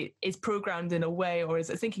maybe is programmed in a way, or is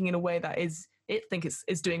thinking in a way that is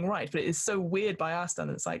doing right, but it is so weird by our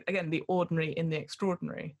standards. Like, again, the ordinary in the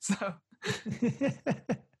extraordinary. So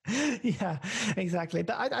yeah, exactly.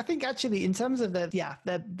 But I think actually, in terms of the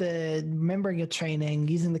remembering your training,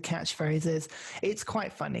 using the catchphrases, it's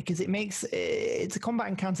quite funny because it's a combat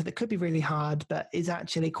encounter that could be really hard, but is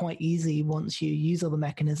actually quite easy once you use all the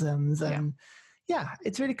mechanisms. And Yeah,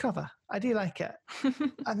 it's really clever. I do like it.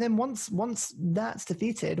 And then once that's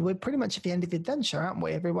defeated, we're pretty much at the end of the adventure, aren't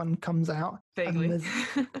we? Everyone comes out. Vaguely.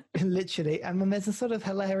 And literally. And then there's a sort of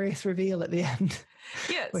hilarious reveal at the end.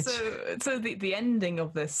 Yeah, which... so the ending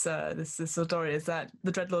of this story is that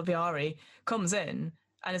the Dreadlord Viari comes in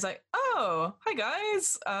and is like, "Oh, hi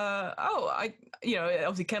guys. I it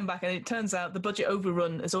obviously came back, and it turns out the budget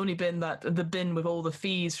overrun has only been that the bin with all the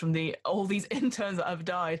fees from all these interns that have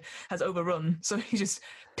died has overrun. So he just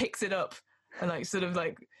picks it up and like sort of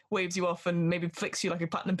like waves you off and maybe flicks you like a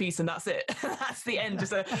platinum piece, and that's it. That's the end.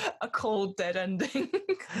 Just a cold, dead ending.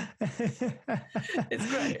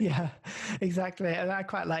 It's great. Yeah, exactly. And I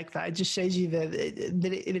quite like that. It just shows you that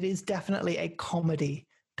it is definitely a comedy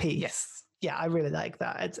piece. Yes. Yeah, I really like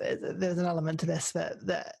that. There's an element to this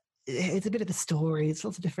that it's a bit of a story. It's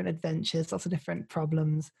lots of different adventures, lots of different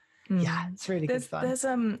problems. Yeah, it's really good fun. There's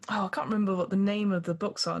I can't remember what the name of the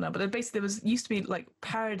books are now, but basically used to be like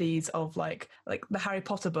parodies of like the Harry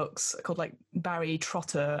Potter books called like Barry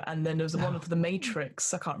Trotter, and then there was one for the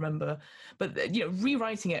Matrix. I can't remember, but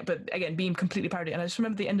rewriting it, but again being completely parody. And I just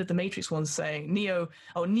remember the end of the Matrix one saying Neo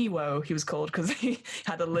he was called because he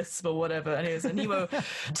had a lisp or whatever, and he was Neo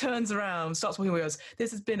turns around, starts walking away, goes,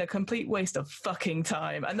 "This has been a complete waste of fucking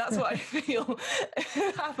time," and that's what I feel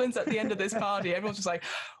happens at the end of this party. Everyone's just like,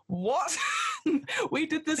 "What? We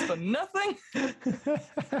did this for nothing?"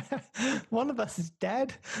 One of us is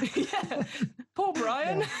dead. Yeah, poor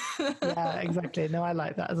Brian. Yeah, exactly. No, I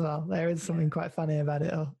like that as well. There is something quite funny about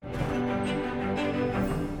it all.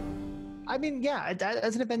 I mean, yeah,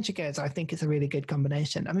 as an adventure goes, I think it's a really good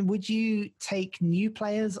combination. I mean, would you take new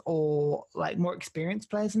players or like more experienced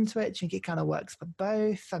players into it? Do you think it kind of works for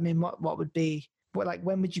both? I mean, what would be,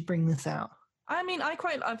 when would you bring this out? I mean, I've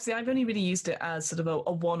only really used it as sort of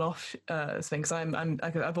a one-off thing, because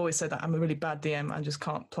I've always said that I'm a really bad DM and just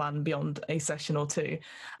can't plan beyond a session or two.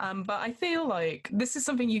 But I feel like this is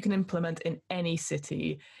something you can implement in any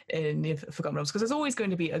city in the Forgotten Realms, because there's always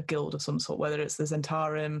going to be a guild of some sort, whether it's the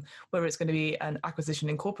Zentarim, whether it's going to be an Acquisition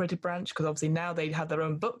Incorporated branch, because obviously now they have their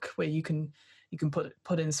own book where you can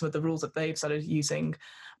put in some of the rules that they've started using.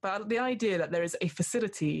 But the idea that there is a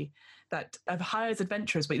facility that hires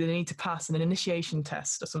adventurers, but they need to pass an initiation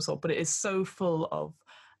test of some sort, but it is so full of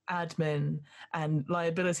admin and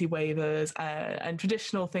liability waivers and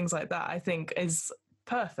traditional things like that, I think is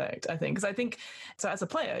perfect. Because I think, so as a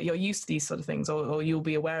player, you're used to these sort of things, or you'll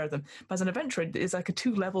be aware of them. But as an adventurer, it's like a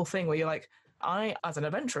 2-level thing where you're like, I, as an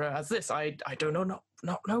adventurer, as this, I don't know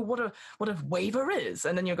what a waiver is,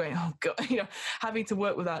 and then you're going, oh god, having to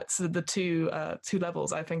work with that. So the two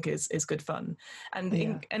levels, I think, is good fun, and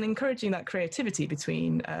and encouraging that creativity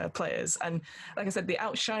between players, and like I said, the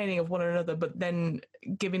outshining of one another, but then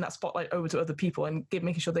giving that spotlight over to other people and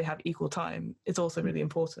making sure they have equal time is also really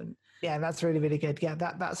important. Yeah, that's really, really good. Yeah,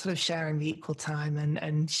 that sort of sharing the equal time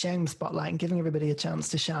and sharing the spotlight and giving everybody a chance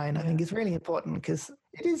to shine, I think is really important, because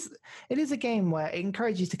it is a game where it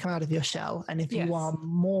encourages you to come out of your shell. And if you are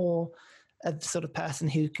more of the sort of person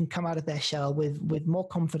who can come out of their shell with more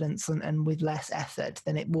confidence and with less effort,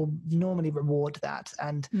 then it will normally reward that.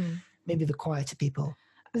 And maybe the quieter people,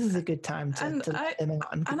 this is a good time to let them out.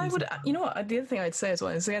 And I would, what, the other thing I'd say as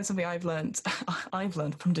well is, again, something I've learned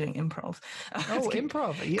from doing improv.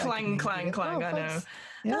 Improv. Clang, clang, clang, I know.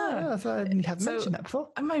 Yeah, so I haven't mentioned that before.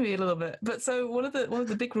 Maybe a little bit, but so one of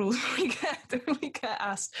the big rules we get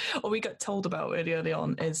asked, or we get told about really early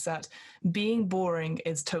on, is that being boring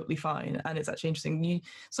is totally fine, and it's actually interesting.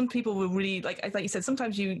 Some people will really like you said.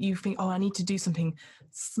 Sometimes you think, oh, I need to do something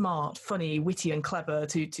smart, funny, witty, and clever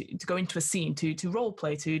to go into a scene, to role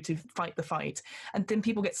play, to fight the fight, and then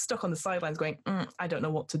people get stuck on the sidelines going, I don't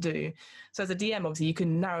know what to do. So as a DM, obviously, you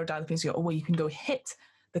can narrow down the things. You go, you can go hit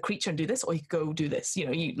the creature and do this, or you could go do this.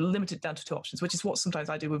 You limit it down to 2 options, which is what sometimes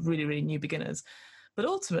I do with really, really new beginners. But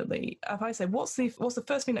ultimately, if I say, what's the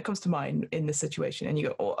first thing that comes to mind in this situation? And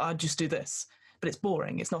you go, I'll just do this. But it's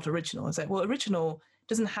boring. It's not original. I say, well, original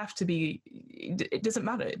doesn't have to be, it doesn't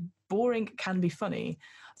matter. Boring can be funny.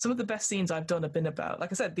 Some of the best scenes I've done have been about,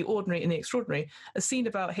 like I said, the ordinary and the extraordinary. A scene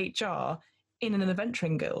about HR in an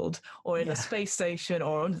adventuring guild, or in a space station,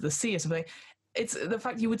 or under the sea or something. It's the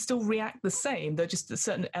fact you would still react the same, though just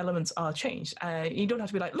certain elements are changed. You don't have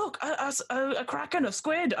to be like, look, a kraken, a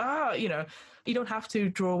squid, you don't have to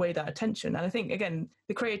draw away that attention. And I think, again,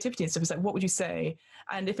 the creativity and stuff is like, what would you say?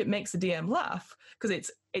 And if it makes the DM laugh, because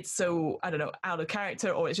it's so, I don't know, out of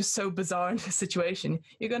character, or it's just so bizarre in the situation,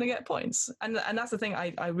 you're going to get points. And that's the thing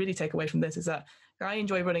I really take away from this, is that I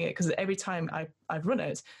enjoy running it, because every time I've run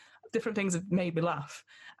it, different things have made me laugh,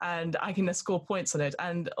 and I can score points on it.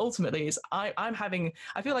 And ultimately, I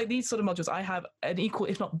feel like these sort of modules, I have an equal,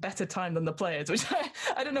 if not better time than the players, which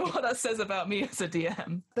I don't know what that says about me as a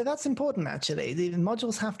DM. But that's important, actually. The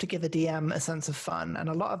modules have to give a DM a sense of fun, and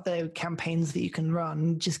a lot of the campaigns that you can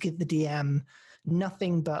run just give the DM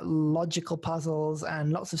nothing but logical puzzles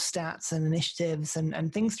and lots of stats and initiatives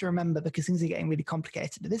and things to remember, because things are getting really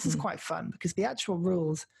complicated. This is quite fun because the actual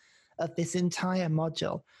rules of this entire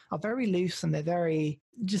module are very loose, and they're very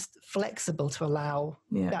just flexible to allow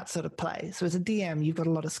that sort of play. So as a DM, you've got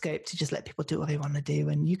a lot of scope to just let people do what they want to do,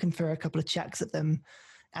 and you can throw a couple of checks at them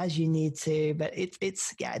as you need to, but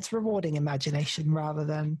it's rewarding imagination rather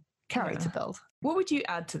than character build. What would you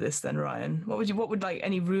add to this then, Ryan? What would like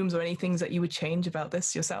any rooms or any things that you would change about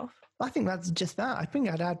this yourself? I think that's just that. I think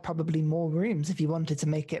I'd add probably more rooms if you wanted to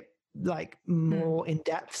make it like more in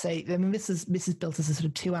depth. Say, I mean, this is built as a sort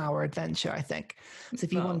of 2-hour adventure, I think. So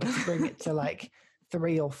if you wanted to bring it to like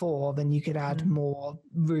 3 or 4, then you could add more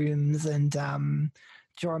rooms and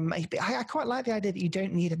draw a map. I quite like the idea that you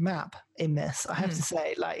don't need a map in this. I have to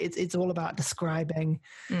say, like it's all about describing.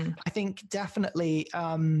 I think definitely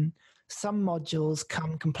some modules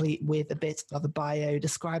come complete with a bit of a bio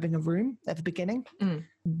describing a room at the beginning.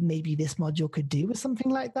 Maybe this module could do with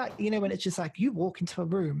something like that. You know, when it's just like you walk into a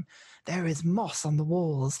room, there is moss on the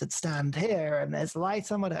walls that stand here, and there's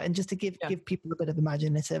light on it, and just to give people a bit of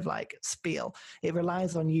imaginative like spiel. It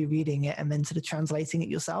relies on you reading it and then sort of translating it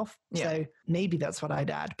yourself. So maybe that's what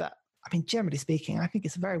I'd add, but I mean, generally speaking, I think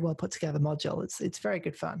it's a very well put together module. It's very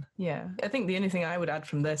good fun. Yeah, I think the only thing I would add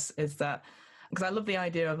from this is that, because I love the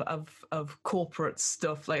idea of corporate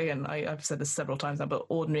stuff. Like, again, I've said this several times now, but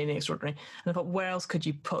ordinary and extraordinary. And I thought, where else could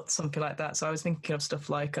you put something like that? So I was thinking of stuff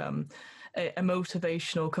like a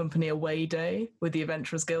motivational company away day with the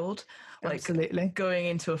Adventurers Guild. Like Absolutely. Going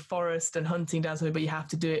into a forest and hunting down something, but you have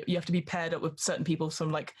to do it. You have to be paired up with certain people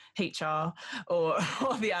from like HR or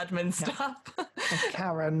the admin staff. Like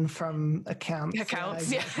Karen from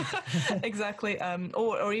accounts. Yeah, exactly.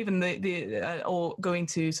 Or even or going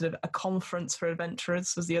to sort of a conference for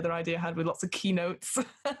adventurers was the other idea I had, with lots of keynotes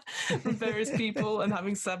from various people and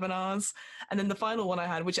having seminars. And then the final one I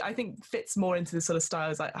had, which I think fits more into this sort of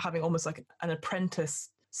style, is like having almost like an apprentice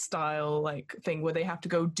style like thing where they have to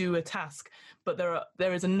go do a task, but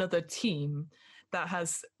there is another team that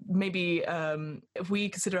has maybe if we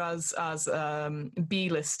consider as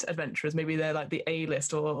B-list adventurers, maybe they're like the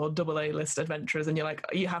A-list or double A-list adventurers, and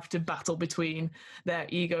you have to battle between their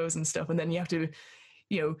egos and stuff, and then you have to,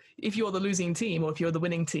 if you're the losing team or if you're the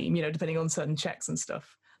winning team, depending on certain checks and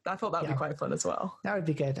stuff. I thought that would be quite fun as well. That would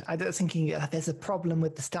be good. I was thinking there's a problem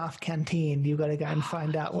with the staff canteen. You've got to go and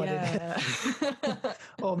find out what it is.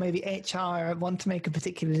 Or maybe HR want to make a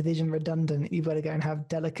particular division redundant. You've got to go and have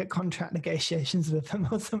delicate contract negotiations with them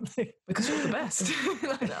or something. Because you're the best.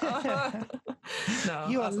 No,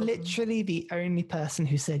 you are literally the only person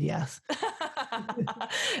who said yes.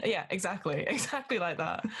 Yeah, exactly like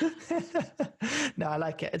that. No, I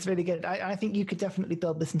like it. It's really good. I think you could definitely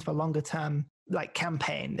build this into a longer term like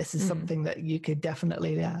campaign. This is something that you could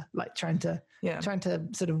definitely like trying to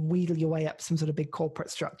sort of wheedle your way up some sort of big corporate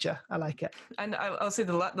structure. I like it. And I'll say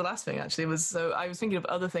the last thing actually was, so I was thinking of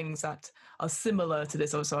other things that are similar to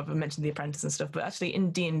this. Also, I've mentioned The Apprentice and stuff, but actually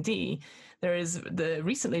in D&D there is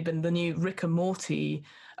recently been the new Rick and Morty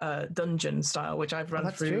dungeon style, which I've run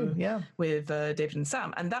through with David and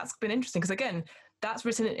Sam, and that's been interesting because again, that's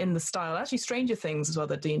written in the style. Actually, Stranger Things as well,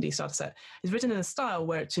 the D&D starter set, is written in a style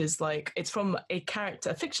where it is like it's from a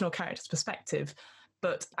fictional character's perspective,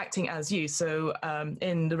 but acting as you. So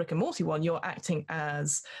in the Rick and Morty one, you're acting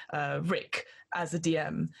as Rick, as the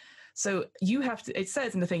DM. So you have to, it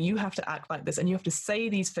says in the thing, you have to act like this and you have to say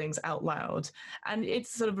these things out loud. And it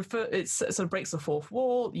sort of breaks the fourth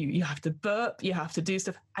wall. You have to burp, you have to do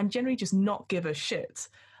stuff, and generally just not give a shit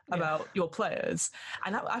about your players.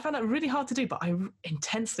 And I found that really hard to do, but I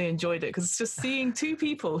intensely enjoyed it because it's just seeing two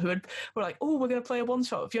people who were like, oh, we're going to play a one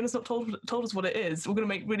shot. Fiona's not told us what it is. We're going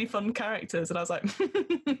to make really fun characters. And I was like,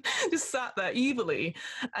 just sat there evilly.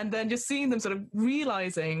 And then just seeing them sort of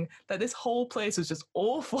realizing that this whole place was just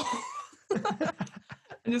awful.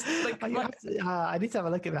 And just like I need to have a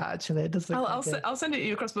look at that. Actually, it does look I'll send it to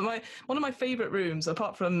you across. But one of my favorite rooms,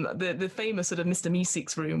 apart from the famous sort of Mr.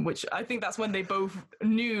 Meeseeks room, which I think that's when they both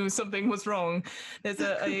knew something was wrong. There's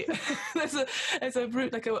there's a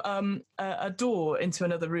route, like a door into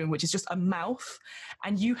another room, which is just a mouth,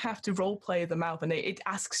 and you have to role play the mouth, and it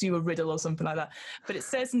asks you a riddle or something like that. But it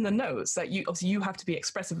says in the notes that you have to be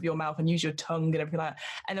expressive with your mouth and use your tongue and everything like that.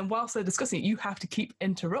 And then whilst they're discussing it, you have to keep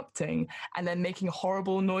interrupting and then making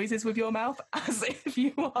horrible noises with your mouth as if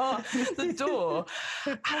you are the door.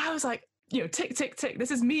 And I was like, tick, tick, tick.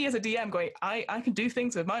 This is me as a DM going, I can do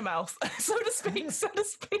things with my mouth, so to speak.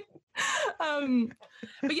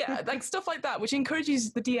 But yeah, like stuff like that, which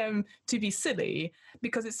encourages the DM to be silly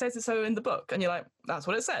because it says it so in the book. And you're like, that's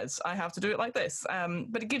what it says. I have to do it like this.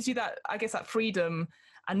 But it gives you that, I guess, that freedom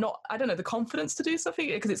and not, I don't know, the confidence to do something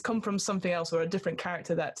because it's come from something else or a different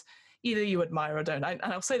character that either you admire or don't. And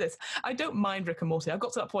I'll say this, I don't mind Rick and Morty. I've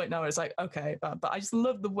got to that point now where it's like, okay, but I just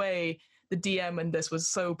love the way the DM in this was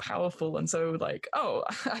so powerful and so like, oh,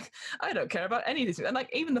 I don't care about any of these. And like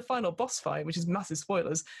even the final boss fight, which is massive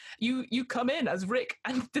spoilers, you come in as Rick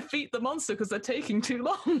and defeat the monster because they're taking too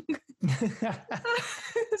long.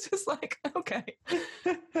 It's just like, okay.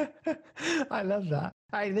 I love that.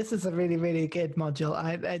 This is a really, really good module.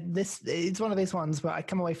 It's one of these ones where I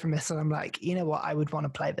come away from this and I'm like, you know what? I would want to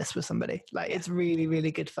play this with somebody. Like, it's really,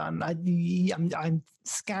 really good fun. I'm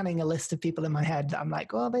scanning a list of people in my head that I'm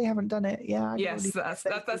like, well, they haven't done it. Yeah. Yes, that's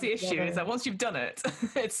the issue. Is that once you've done it,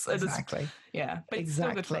 it's exactly. Yeah, but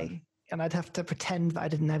exactly. It's still good fun. And I'd have to pretend that I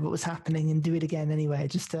didn't know what was happening and do it again anyway,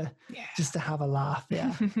 just to have a laugh.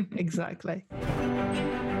 Yeah, exactly.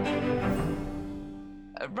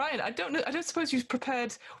 Ryan, I don't suppose you've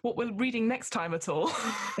prepared what we're reading next time at all.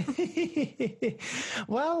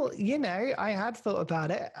 Well, I had thought about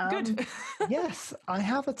it. Good. Yes, I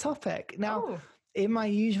have a topic. Now, in my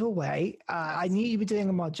usual way, I knew you were doing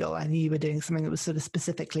a module. I knew you were doing something that was sort of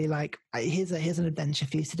specifically like, here's an adventure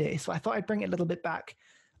for you to do. So I thought I'd bring it a little bit back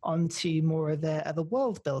onto more of the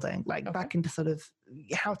world building, like back into sort of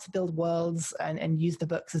how to build worlds and use the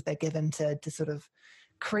books as they're given to sort of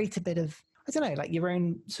create a bit of, I don't know, like your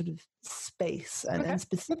own sort of space. And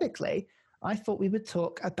specifically, I thought we would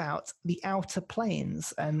talk about the outer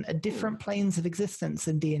planes and different planes of existence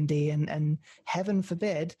in D&D and heaven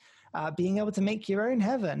forbid, being able to make your own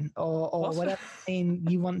heaven or whatever plane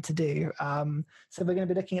you want to do. So we're going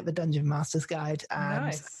to be looking at the Dungeon Master's Guide and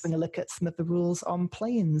we're going to look at some of the rules on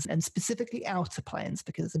planes and specifically outer planes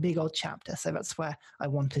because it's a big old chapter. So that's where I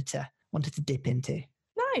wanted to dip into.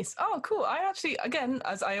 Nice. Oh, cool. I actually, again,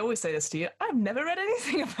 as I always say this to you, I've never read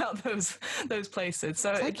anything about those places.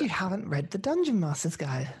 So it's like you haven't read the Dungeon Master's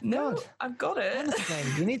Guide. No, God. I've got it. Honestly,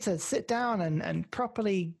 you need to sit down and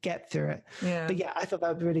properly get through it. Yeah. But yeah, I thought that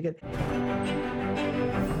would be really good.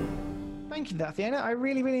 Thank you for that, Fiona. I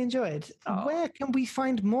really, really enjoyed. Where can we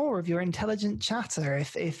find more of your intelligent chatter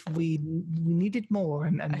if we needed more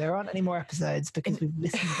and there aren't any more episodes because we've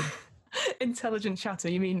listened to them? Intelligent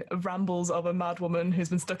chatter? You mean rambles of a mad woman who's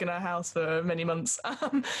been stuck in her house for many months? That's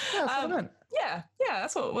what I meant. Yeah,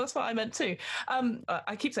 that's what I meant too.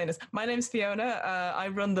 I keep saying this. My name's Fiona. I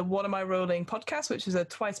run the What Am I Rolling podcast, which is a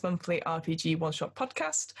twice monthly RPG one-shot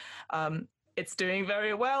podcast. It's doing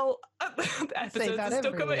very well. Episodes are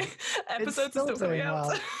still coming. Episodes are still coming out.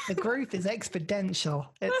 Well. The growth is exponential.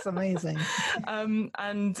 It's amazing.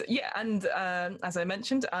 As I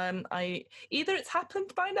mentioned, I either it's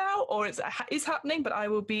happened by now or it is happening. But I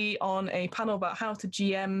will be on a panel about how to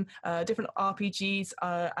GM different RPGs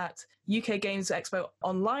at UK Games Expo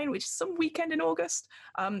Online, which is some weekend in August.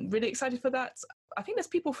 I'm really excited for that. I think there's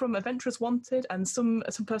people from Adventurers Wanted and some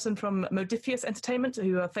person from Modifius Entertainment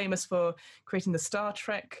who are famous for creating the Star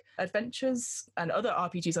Trek adventures and other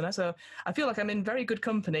RPGs on there. So I feel like I'm in very good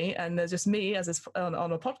company, and there's just me as on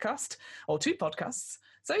a podcast or two podcasts.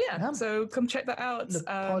 So so come check that out. The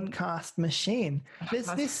podcast machine.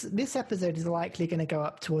 This episode is likely going to go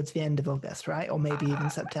up towards the end of August, right? Or maybe even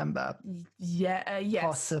September. Yes.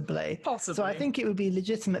 Possibly. So I think it would be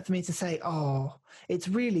legitimate for me to say, it's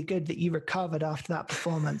really good that you recovered after that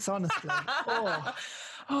performance, honestly.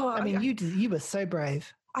 I mean, you were so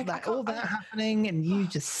brave. All that happening and you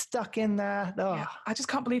just stuck in there. Yeah, I just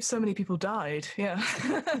can't believe so many people died. Yeah.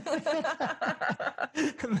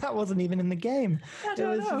 That wasn't even in the game. I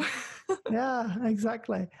don't know. Yeah,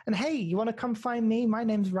 exactly. And hey, you want to come find me? My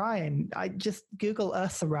name's Ryan. I just Google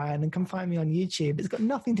Ursa Ryan and come find me on YouTube. It's got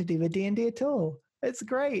nothing to do with D&D at all. It's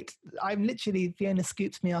great. I'm literally, Fiona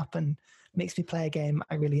scoops me up and makes me play a game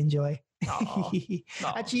I really enjoy.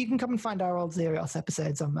 Actually, you can come and find our old Xerios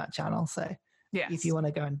episodes on that channel. So if you want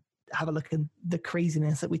to go and have a look at the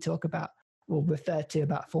craziness that we talk about, we'll refer to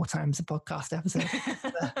about 4 times a podcast episode.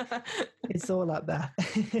 It's all up there.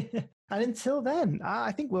 And until then,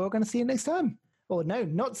 I think we're all going to see you next time. Or no,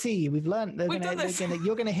 not see you. We've learned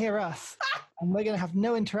you're going to hear us. And we're going to have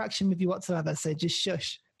no interaction with you whatsoever. So just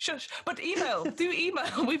shush. Shush. But do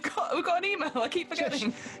email. We've got an email. I keep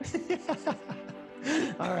forgetting.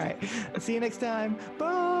 All right. See you next time.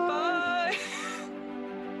 Bye. Bye.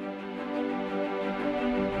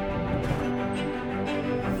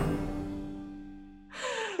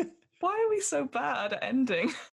 so bad at ending.